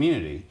conscious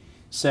community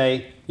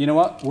say, you know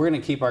what, we're going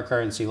to keep our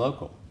currency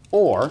local.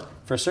 Or,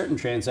 for certain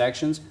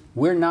transactions,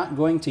 we're not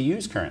going to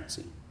use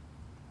currency.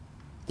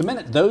 The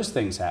minute those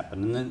things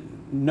happen and the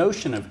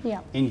notion of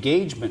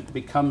engagement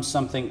becomes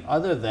something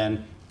other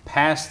than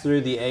pass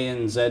through the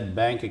ANZ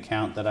bank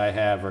account that I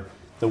have, or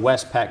the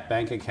Westpac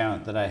bank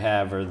account that I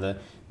have, or the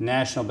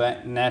National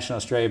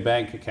Australia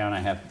Bank account I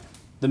have,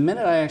 the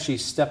minute I actually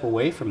step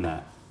away from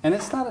that, and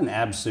it's not an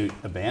absolute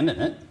abandon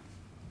it,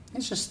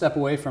 it's just step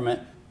away from it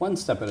one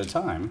step at a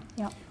time,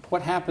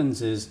 what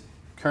happens is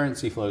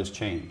currency flows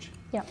change.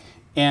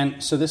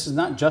 And so this is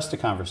not just a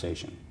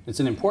conversation. It's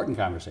an important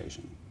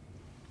conversation.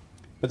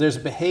 But there's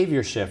a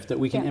behavior shift that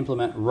we can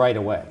implement right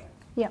away.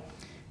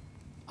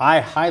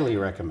 I highly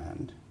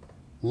recommend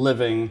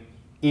living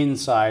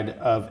inside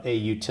of a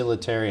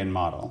utilitarian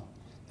model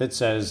that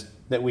says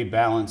that we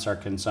balance our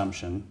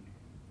consumption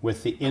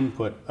with the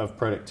input of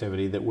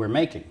productivity that we're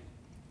making.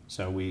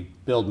 So we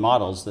build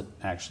models that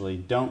actually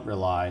don't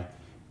rely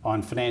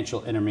on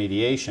financial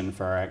intermediation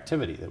for our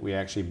activity, that we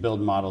actually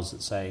build models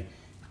that say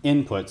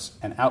inputs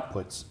and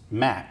outputs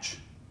match.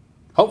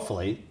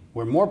 Hopefully,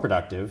 we're more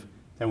productive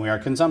than we are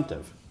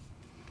consumptive.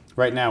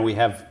 Right now, we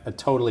have a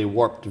totally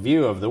warped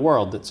view of the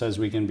world that says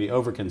we can be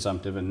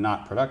overconsumptive and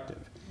not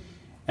productive.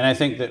 And I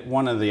think that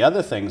one of the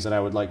other things that I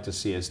would like to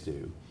see us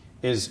do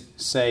is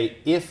say,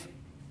 if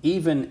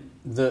even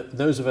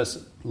those of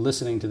us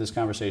listening to this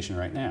conversation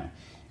right now,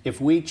 if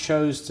we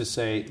chose to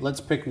say, let's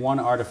pick one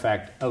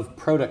artifact of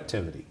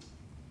productivity,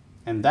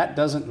 and that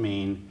doesn't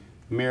mean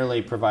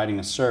merely providing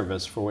a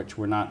service for which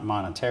we're not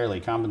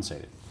monetarily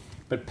compensated,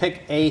 but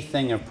pick a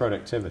thing of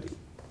productivity.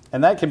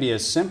 And that can be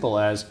as simple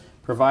as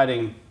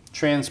providing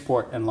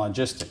transport and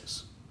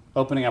logistics,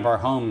 opening up our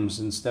homes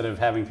instead of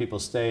having people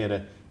stay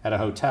at a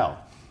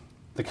hotel.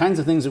 The kinds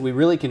of things that we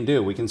really can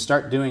do, we can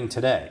start doing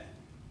today.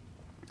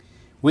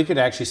 We could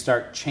actually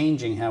start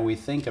changing how we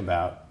think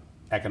about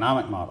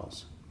economic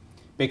models.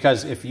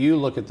 Because if you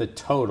look at the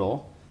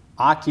total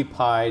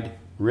occupied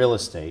real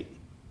estate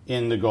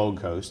in the Gold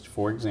Coast,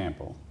 for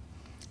example,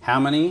 how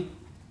many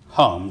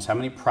homes, how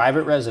many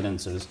private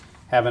residences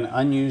have an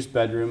unused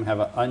bedroom, have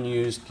an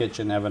unused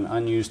kitchen, have an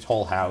unused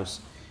whole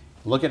house?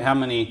 Look at how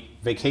many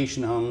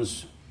vacation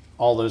homes,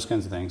 all those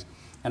kinds of things.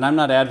 And I'm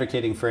not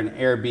advocating for an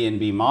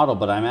Airbnb model,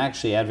 but I'm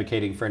actually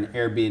advocating for an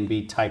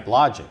Airbnb type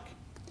logic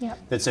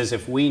that says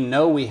if we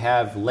know we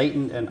have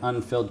latent and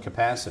unfilled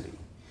capacity,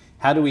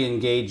 how do we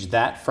engage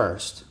that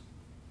first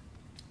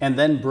and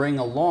then bring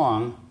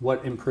along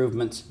what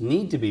improvements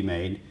need to be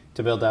made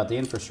to build out the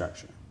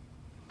infrastructure?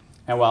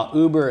 And while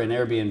Uber and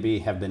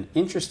Airbnb have been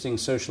interesting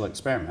social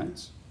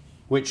experiments,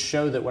 which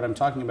show that what I'm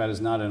talking about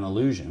is not an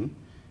illusion,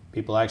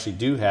 people actually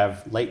do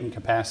have latent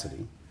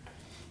capacity,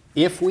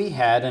 if we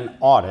had an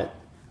audit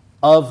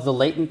of the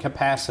latent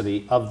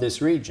capacity of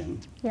this region,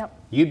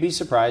 you'd be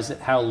surprised at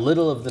how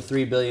little of the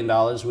 $3 billion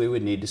we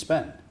would need to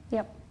spend.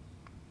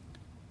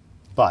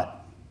 But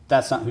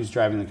that's not who's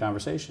driving the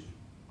conversation.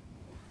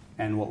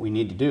 And what we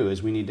need to do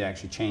is we need to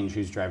actually change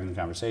who's driving the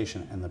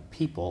conversation, and the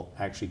people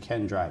actually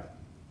can drive it.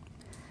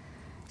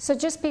 So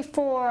just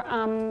before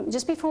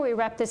we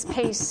wrap this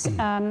piece,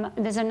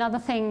 there's another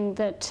thing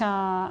that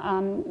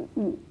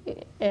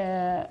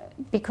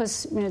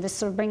because this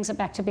sort of brings it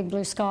back to Big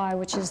Blue Sky,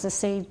 which is the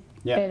seed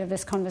bed of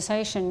this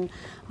conversation,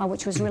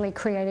 which was really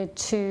created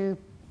to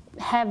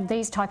have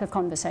these type of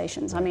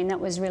conversations. I mean, that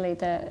was really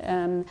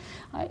the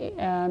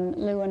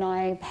Lou and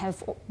I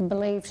have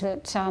believed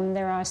that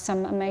there are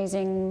some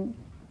amazing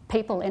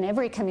people in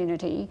every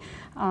community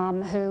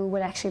who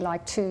would actually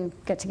like to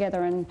get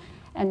together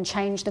and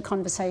change the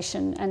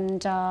conversation,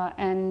 and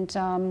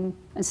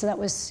so that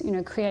was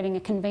creating a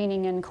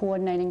convening and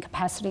coordinating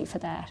capacity for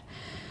that.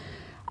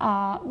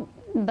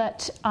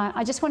 But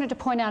I just wanted to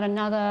point out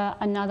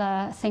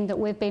another thing that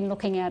we've been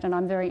looking at, and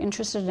I'm very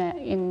interested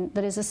in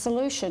that is a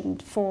solution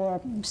for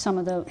some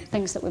of the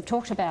things that we've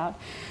talked about.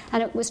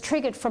 And it was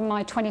triggered from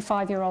my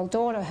 25-year-old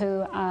daughter,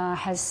 who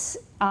has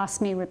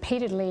asked me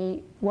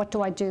repeatedly, what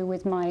do I do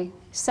with my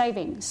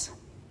savings?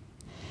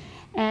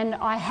 And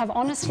I have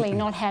honestly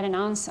not had an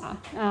answer,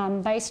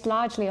 based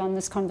largely on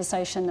this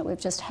conversation that we've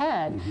just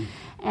had. Mm-hmm.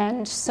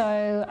 And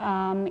so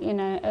in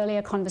an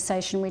earlier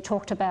conversation, we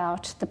talked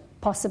about the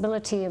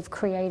possibility of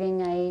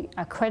creating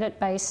a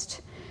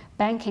credit-based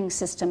banking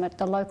system at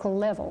the local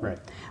level, right,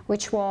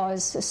 which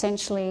was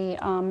essentially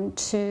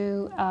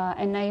to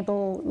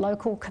enable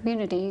local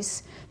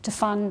communities to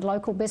fund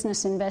local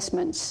business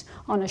investments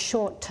on a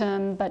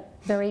short-term but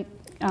very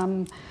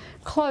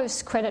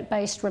close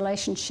credit-based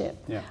relationship.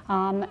 Yeah.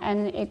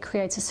 And it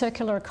creates a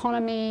circular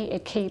economy,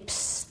 it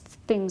keeps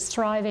things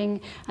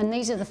thriving, and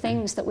these are the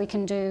things that we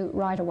can do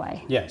right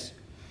away. Yes.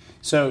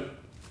 So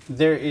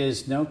there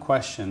is no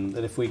question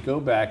that if we go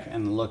back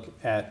and look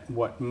at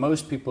what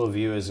most people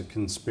view as a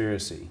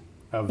conspiracy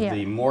of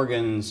the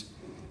Morgans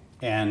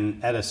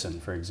and Edison,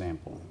 for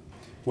example,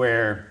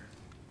 where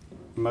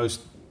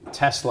most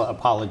Tesla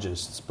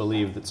apologists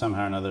believe that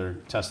somehow or another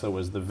Tesla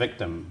was the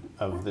victim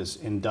of this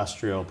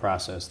industrial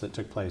process that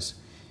took place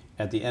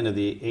at the end of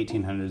the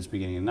 1800s,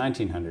 beginning of the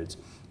 1900s.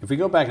 If we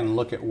go back and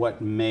look at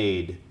what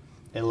made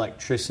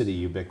electricity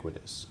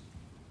ubiquitous,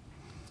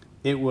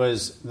 it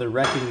was the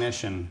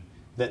recognition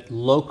that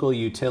local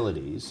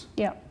utilities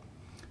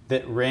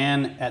that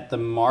ran at the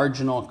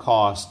marginal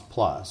cost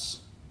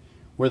plus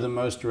were the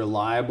most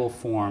reliable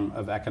form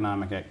of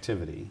economic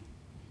activity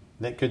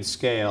that could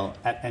scale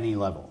at any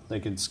level. They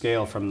could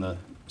scale from the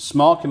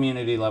small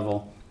community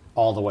level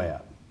all the way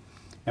up.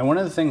 And one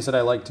of the things that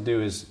I like to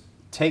do is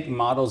take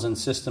models and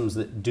systems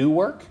that do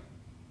work,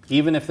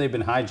 even if they've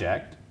been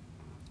hijacked,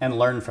 and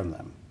learn from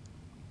them.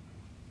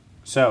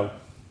 So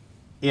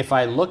if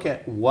I look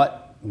at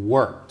what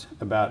worked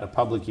about a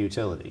public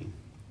utility,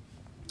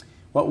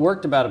 what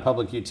worked about a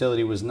public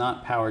utility was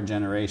not power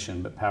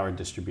generation, but power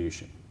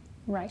distribution.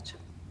 Right.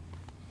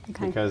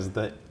 Okay. Because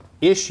the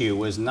issue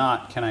was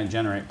not, can I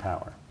generate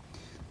power?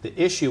 The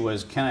issue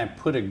was, can I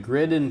put a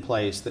grid in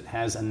place that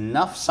has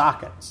enough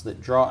sockets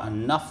that draw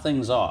enough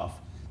things off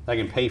that I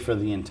can pay for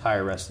the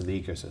entire rest of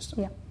the ecosystem?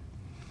 Yeah.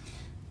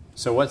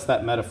 So what's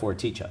that metaphor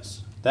teach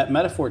us? That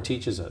metaphor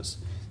teaches us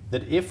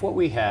that if what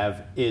we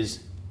have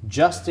is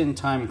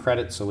just-in-time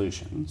credit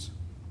solutions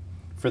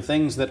for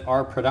things that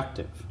are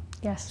productive,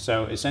 yes.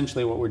 So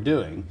essentially what we're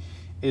doing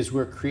is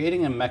we're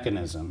creating a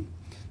mechanism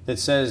that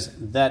says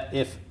that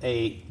if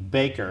a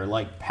baker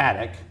like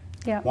Paddock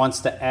wants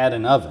to add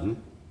an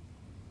oven,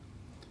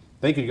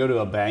 they could go to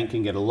a bank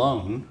and get a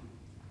loan,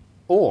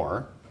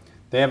 or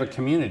they have a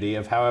community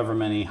of however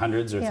many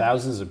hundreds or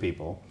thousands of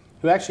people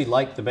who actually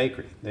like the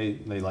bakery. They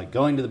like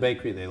going to the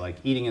bakery, they like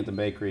eating at the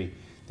bakery,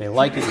 they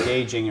like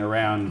engaging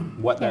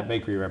around what that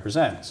bakery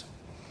represents.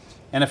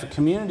 And if a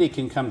community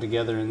can come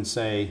together and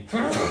say,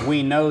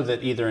 we know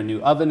that either a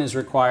new oven is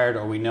required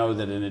or we know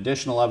that an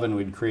additional oven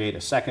would create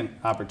a second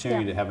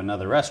opportunity to have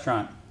another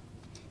restaurant,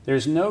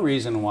 there's no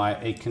reason why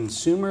a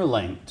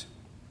consumer-linked,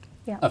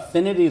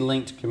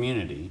 affinity-linked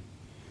community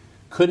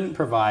couldn't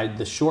provide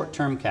the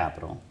short-term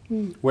capital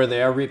where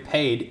they are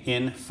repaid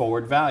in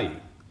forward value.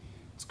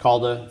 It's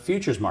called a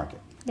futures market.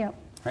 Yep.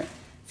 Right?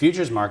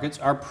 Futures markets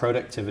are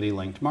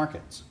productivity-linked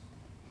markets.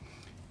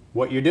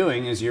 What you're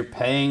doing is you're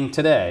paying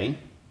today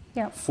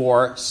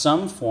for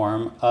some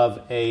form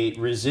of a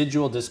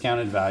residual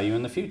discounted value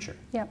in the future.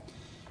 Yep.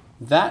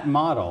 That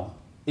model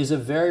is a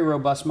very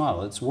robust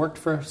model. It's worked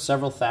for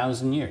several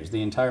thousand years.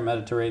 The entire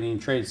Mediterranean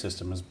trade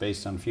system is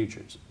based on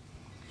futures.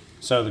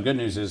 So the good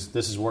news is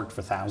this has worked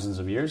for thousands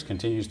of years,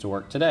 continues to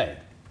work today.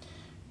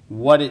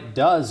 What it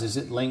does is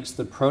it links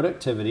the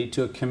productivity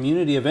to a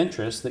community of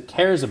interest that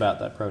cares about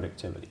that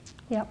productivity.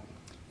 Yep.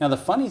 Now the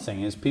funny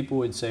thing is people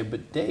would say,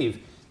 but Dave,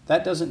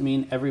 that doesn't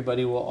mean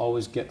everybody will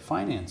always get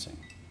financing.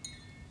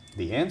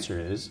 The answer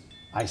is,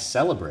 I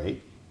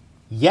celebrate.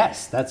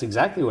 Yes, that's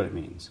exactly what it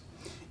means.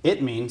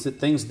 It means that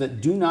things that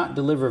do not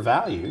deliver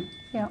value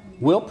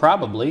will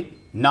probably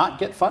not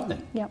get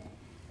funding. Yep.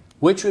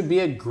 Which would be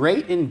a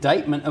great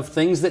indictment of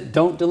things that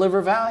don't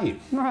deliver value.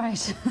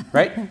 Right.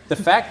 Right? The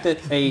fact that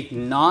a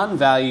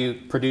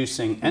non-value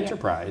producing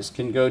enterprise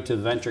can go to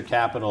venture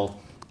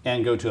capital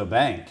and go to a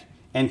bank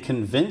and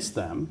convince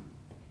them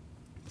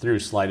through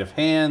sleight of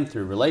hand,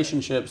 through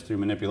relationships, through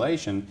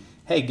manipulation,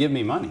 hey, give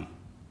me money.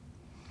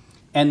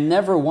 And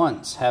never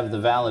once have the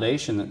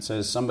validation that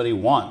says somebody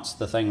wants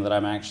the thing that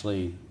I'm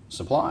actually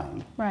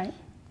supplying, right,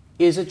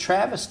 is a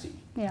travesty.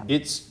 Yeah.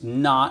 It's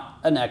not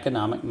an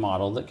economic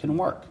model that can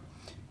work.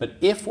 But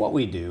if what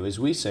we do is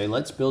we say,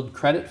 let's build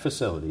credit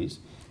facilities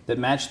that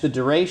match the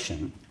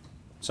duration,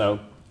 so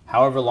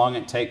however long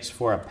it takes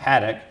for a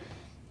Paddock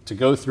to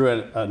go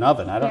through an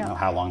oven, I don't know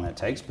how long that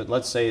takes, but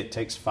let's say it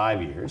takes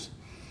 5 years.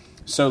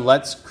 So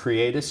let's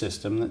create a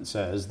system that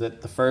says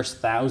that the first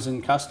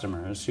 1,000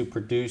 customers who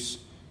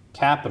produce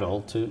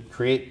capital to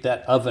create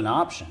that oven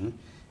option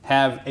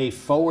have a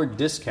forward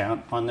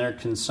discount on their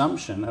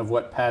consumption of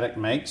what Paddock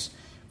makes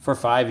for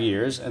 5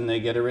 years, and they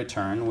get a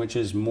return which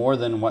is more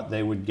than what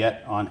they would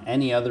get on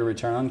any other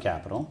return on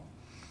capital.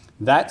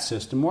 That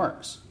system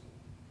works.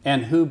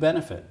 And who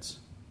benefits?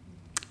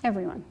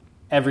 Everyone.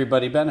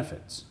 Everybody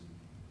benefits.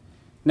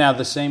 Now,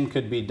 the same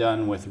could be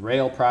done with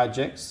rail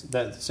projects.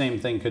 The same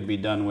thing could be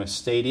done with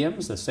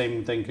stadiums. The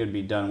same thing could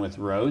be done with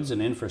roads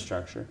and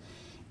infrastructure.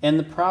 And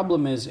the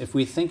problem is, if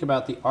we think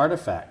about the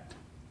artifact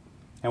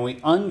and we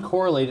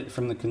uncorrelate it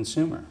from the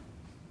consumer,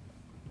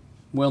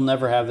 we'll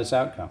never have this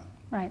outcome.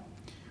 Right.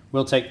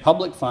 We'll take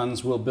public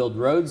funds, we'll build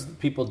roads that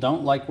people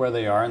don't like where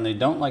they are, and they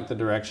don't like the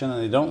direction, and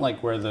they don't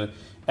like where the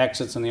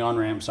exits and the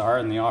on-ramps are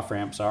and the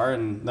off-ramps are,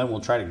 and then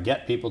we'll try to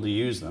get people to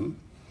use them.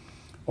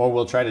 Or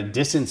we'll try to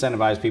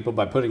disincentivize people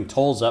by putting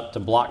tolls up to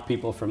block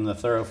people from the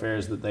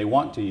thoroughfares that they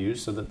want to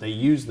use so that they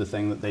use the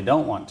thing that they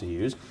don't want to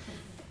use.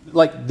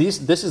 Like this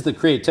is the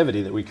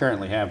creativity that we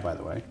currently have, by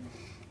the way.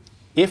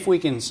 If we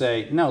can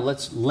say, no,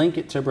 let's link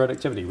it to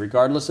productivity,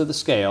 regardless of the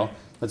scale,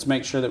 let's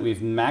make sure that we've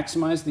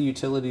maximized the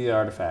utility of the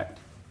artifact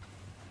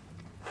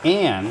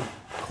and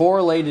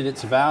correlated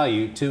its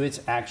value to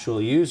its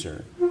actual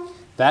user,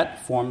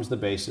 that forms the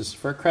basis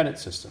for a credit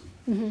system.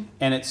 Mm-hmm.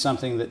 And it's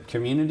something that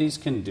communities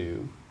can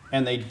do,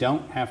 and they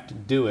don't have to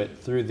do it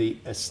through the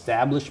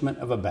establishment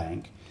of a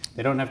bank.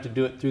 They don't have to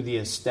do it through the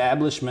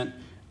establishment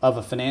of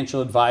a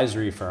financial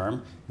advisory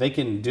firm. They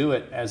can do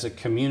it as a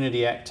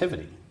community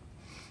activity.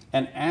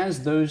 And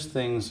as those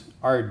things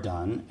are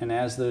done, and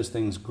as those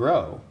things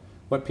grow,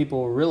 what people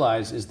will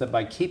realize is that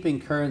by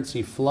keeping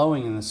currency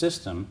flowing in the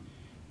system,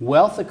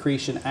 wealth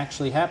accretion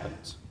actually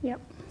happens. Yep.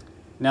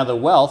 Now, the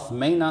wealth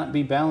may not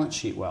be balance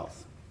sheet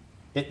wealth.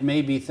 It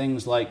may be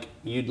things like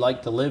you'd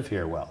like to live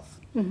here wealth.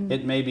 Mm-hmm.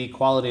 It may be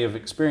quality of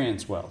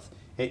experience wealth.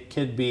 It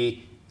could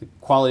be the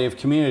quality of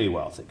community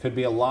wealth. It could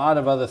be a lot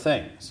of other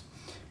things.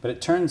 But it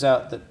turns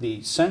out that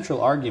the central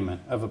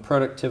argument of a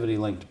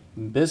productivity-linked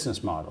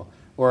business model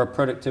or a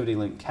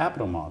productivity-linked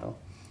capital model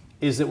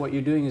is that what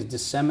you're doing is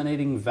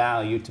disseminating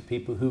value to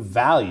people who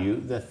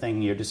value the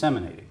thing you're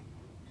disseminating.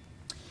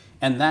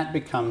 And that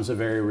becomes a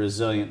very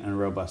resilient and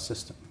robust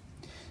system.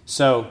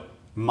 So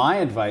my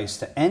advice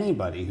to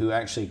anybody who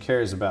actually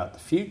cares about the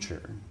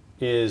future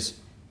is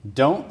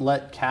don't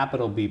let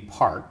capital be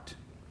parked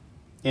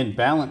in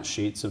balance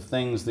sheets of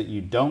things that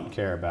you don't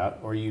care about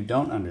or you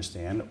don't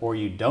understand or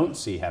you don't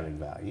see having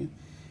value,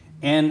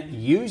 and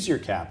use your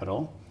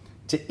capital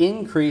to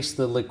increase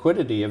the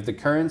liquidity of the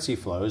currency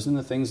flows and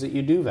the things that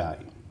you do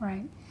value.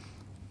 Right.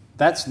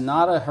 That's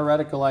not a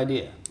heretical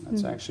idea.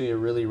 That's actually a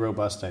really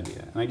robust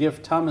idea. And I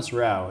give Thomas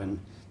Rau in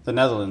the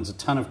Netherlands a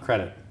ton of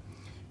credit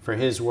for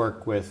his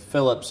work with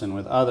Philips and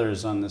with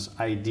others on this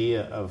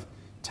idea of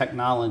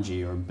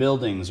technology or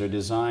buildings or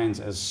designs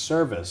as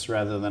service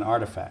rather than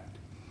artifact,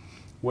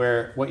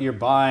 where what you're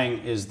buying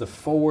is the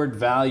forward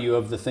value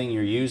of the thing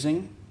you're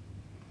using.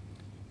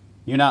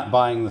 You're not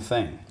buying the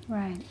thing.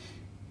 Right.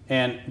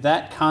 And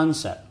that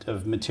concept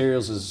of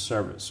materials as a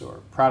service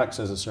or products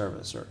as a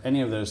service or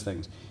any of those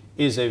things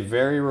is a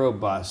very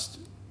robust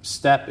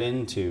step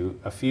into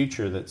a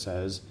future that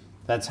says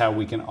that's how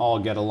we can all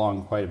get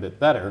along quite a bit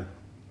better.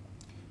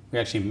 We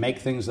actually make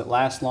things that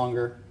last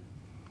longer.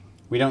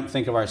 We don't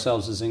think of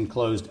ourselves as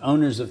enclosed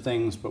owners of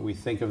things, but we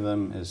think of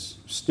them as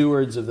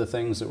stewards of the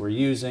things that we're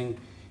using.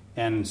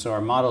 And so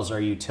our models are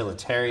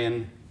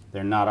utilitarian.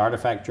 They're not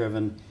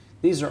artifact-driven.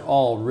 These are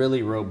all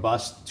really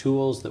robust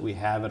tools that we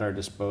have at our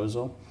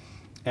disposal.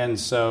 And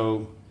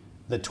so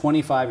the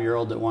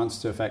 25-year-old that wants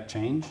to affect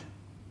change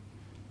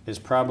is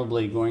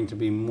probably going to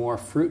be more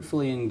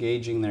fruitfully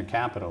engaging their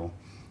capital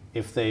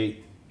if they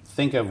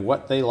think of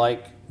what they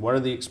like, what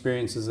are the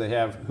experiences they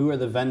have, who are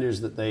the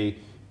vendors that they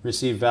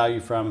receive value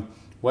from,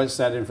 what's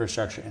that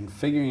infrastructure, and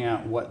figuring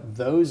out what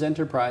those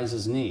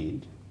enterprises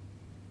need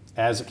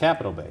as a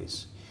capital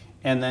base,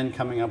 and then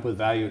coming up with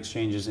value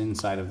exchanges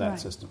inside of that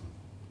system.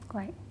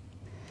 Great.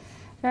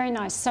 Very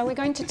nice. So we're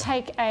going to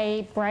take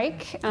a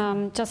break,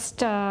 just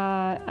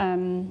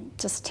 10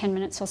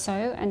 minutes or so,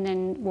 and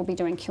then we'll be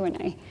doing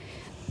Q&A.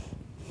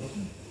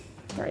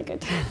 Very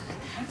good.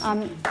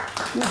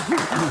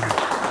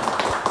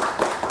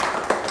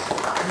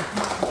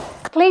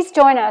 Please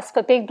join us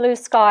for Big Blue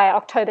Sky,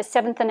 October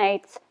 7th and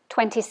 8th,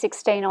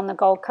 2016 on the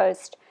Gold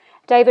Coast.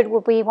 David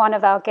will be one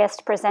of our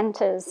guest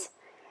presenters.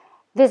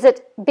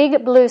 Visit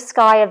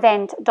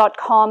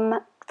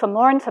bigblueskyevent.com for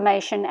more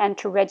information and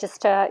to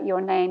register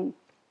your name.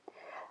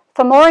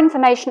 For more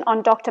information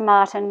on Dr.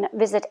 Martin,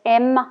 visit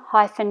m-cam.com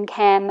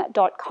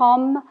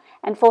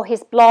and for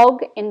his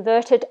blog,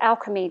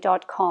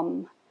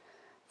 invertedalchemy.com.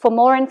 For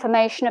more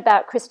information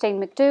about Christine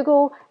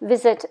McDougall,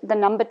 visit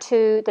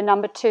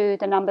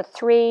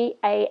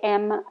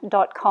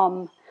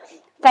 3am.com.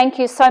 Thank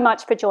you so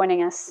much for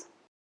joining us.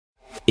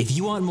 If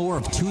you want more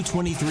of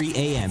 223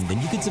 AM,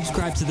 then you can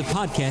subscribe to the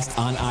podcast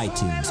on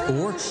iTunes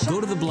or go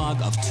to the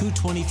blog of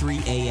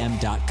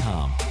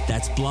 223am.com.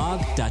 That's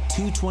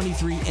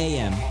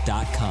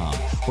blog.223am.com,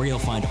 where you'll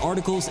find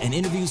articles and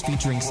interviews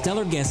featuring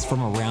stellar guests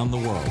from around the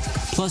world,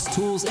 plus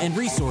tools and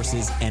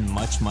resources and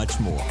much, much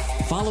more.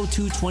 Follow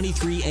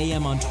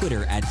 223am on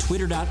Twitter at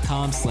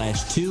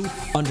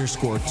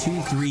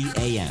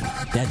twitter.com/2_23am.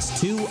 That's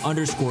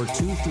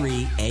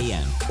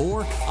 2_23am.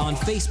 Or on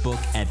Facebook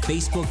at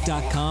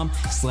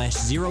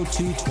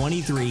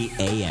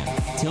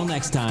facebook.com/0223am. Till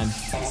next time,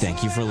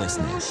 thank you for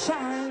listening.